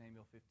 1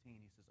 Samuel 15.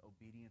 He says,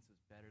 obedience is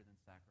better than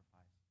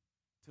sacrifice.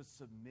 To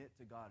submit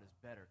to God is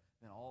better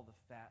than all the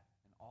fat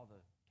and all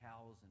the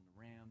cows and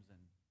rams and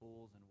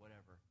bulls and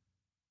whatever.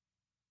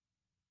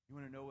 You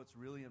want to know what's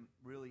really,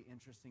 really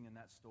interesting in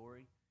that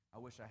story?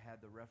 I wish I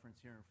had the reference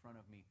here in front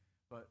of me.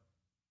 But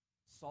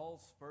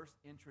Saul's first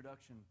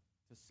introduction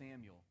to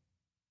Samuel,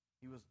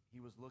 he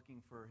was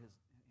looking for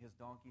his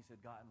donkeys had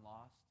gotten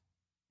lost.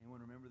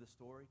 Anyone remember the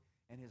story?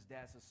 And his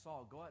dad says,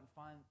 Saul, go out and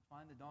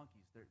find the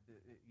donkeys.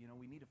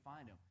 We need to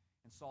find them.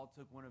 And Saul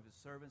took one of his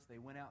servants. They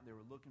went out and they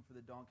were looking for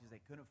the donkeys.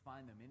 They couldn't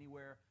find them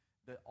anywhere.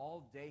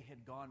 All day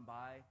had gone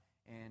by,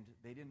 and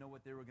they didn't know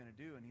what they were going to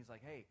do. And he's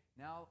like, hey,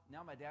 now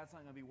my dad's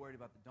not going to be worried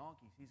about the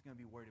donkeys. He's going to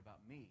be worried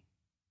about me.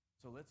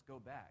 So let's go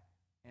back.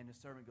 And the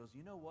servant goes,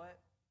 you know what?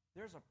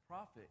 There's a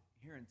prophet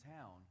here in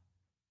town,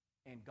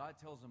 and God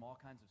tells him all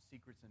kinds of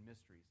secrets and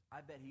mysteries.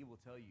 I bet he will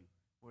tell you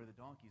where the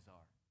donkeys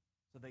are.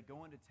 So they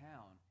go into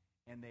town,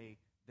 and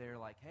they're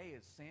like, hey,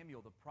 is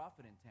Samuel the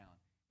prophet in town?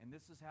 And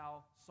this is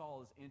how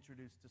Saul is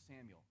introduced to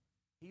Samuel.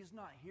 He's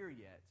not here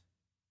yet.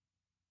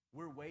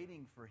 We're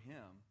waiting for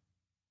him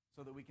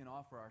so that we can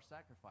offer our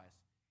sacrifice.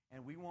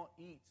 And we won't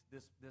eat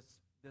this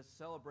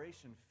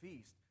celebration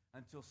feast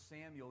until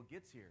Samuel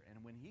gets here.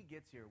 And when he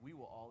gets here, we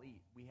will all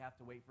eat. We have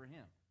to wait for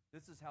him.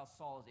 This is how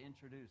Saul is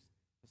introduced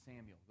to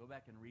Samuel. Go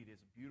back and read it.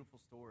 It's a beautiful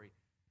story.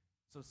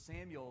 So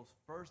Samuel's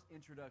first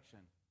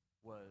introduction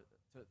was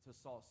to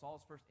Saul.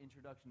 Saul's first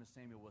introduction to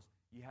Samuel was,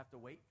 you have to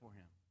wait for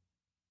him.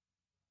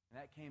 And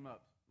that came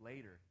up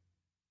later,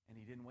 and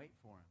he didn't wait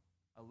for him.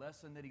 A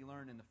lesson that he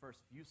learned in the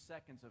first few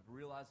seconds of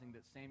realizing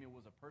that Samuel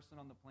was a person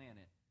on the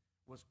planet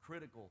was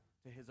critical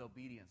to his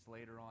obedience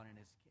later on in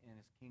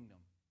his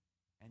kingdom.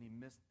 And he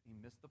missed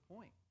the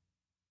point.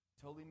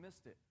 Totally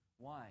missed it.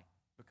 Why?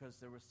 Because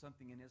there was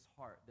something in his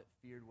heart that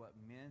feared what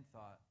men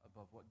thought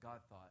above what God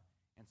thought.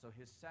 And so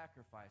his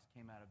sacrifice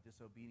came out of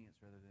disobedience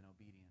rather than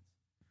obedience.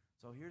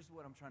 So here's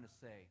what I'm trying to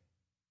say.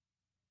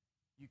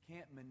 You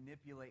can't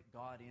manipulate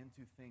God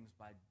into things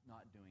by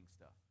not doing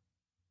stuff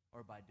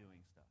or by doing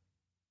stuff.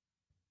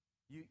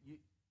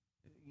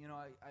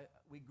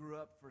 We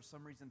grew up for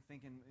some reason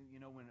thinking,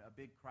 when a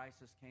big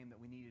crisis came that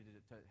we needed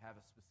to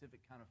have a specific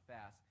kind of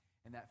fast,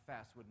 and that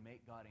fast would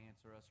make God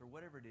answer us or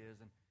whatever it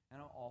is. And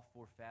I'm all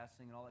for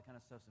fasting and all that kind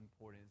of stuff's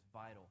important. It's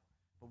vital.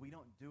 But we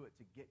don't do it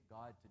to get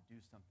God to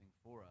do something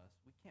for us.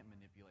 We can't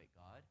manipulate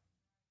God.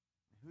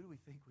 Who do we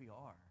think we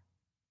are?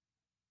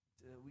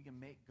 We can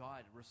make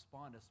God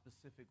respond a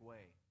specific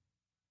way,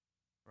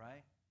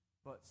 right?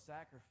 But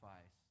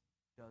sacrifice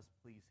does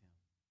please him.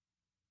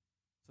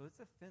 So it's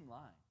a thin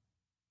line.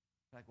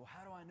 Like, well,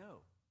 how do I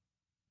know?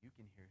 You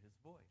can hear his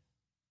voice.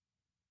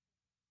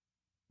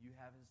 You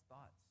have his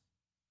thoughts.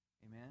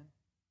 Amen?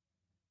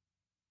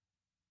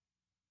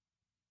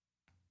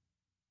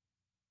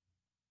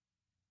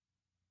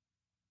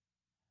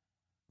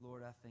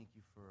 Lord, I thank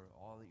you for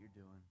all that you're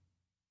doing.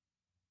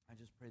 I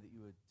just pray that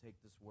you would take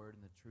this word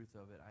and the truth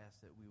of it. I ask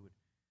that we would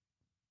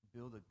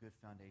build a good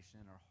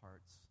foundation in our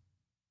hearts,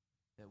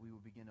 that we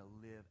would begin to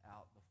live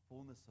out the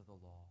fullness of the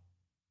law.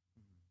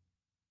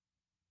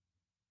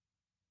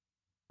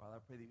 Father,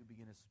 I pray that you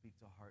begin to speak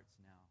to hearts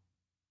now.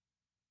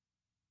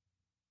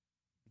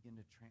 begin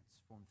to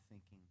transform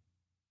thinking.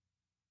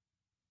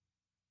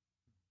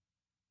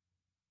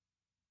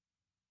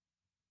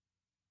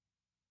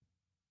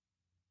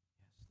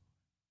 Yes, Lord.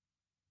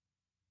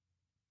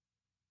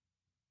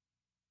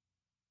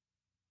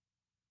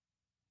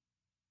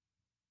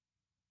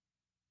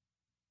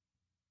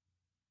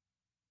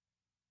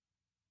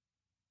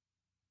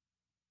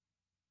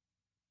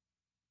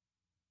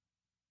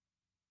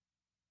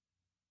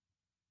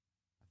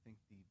 I think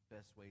the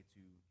best way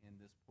to end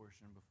this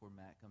portion before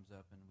Matt comes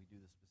up and we do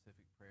the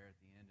specific prayer at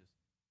the end is,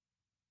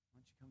 why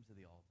don't you come to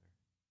the altar?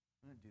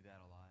 I'm going to do that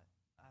a lot.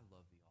 I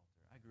love the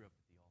altar. I grew up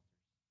at the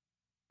altars,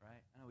 right?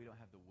 I know we don't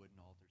have the wooden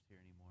altars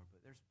here anymore,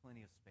 but there's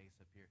plenty of space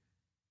up here.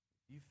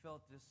 If you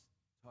felt this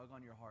tug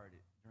on your heart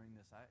during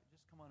this,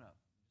 just come on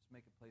up. Just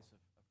make a place of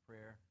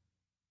prayer.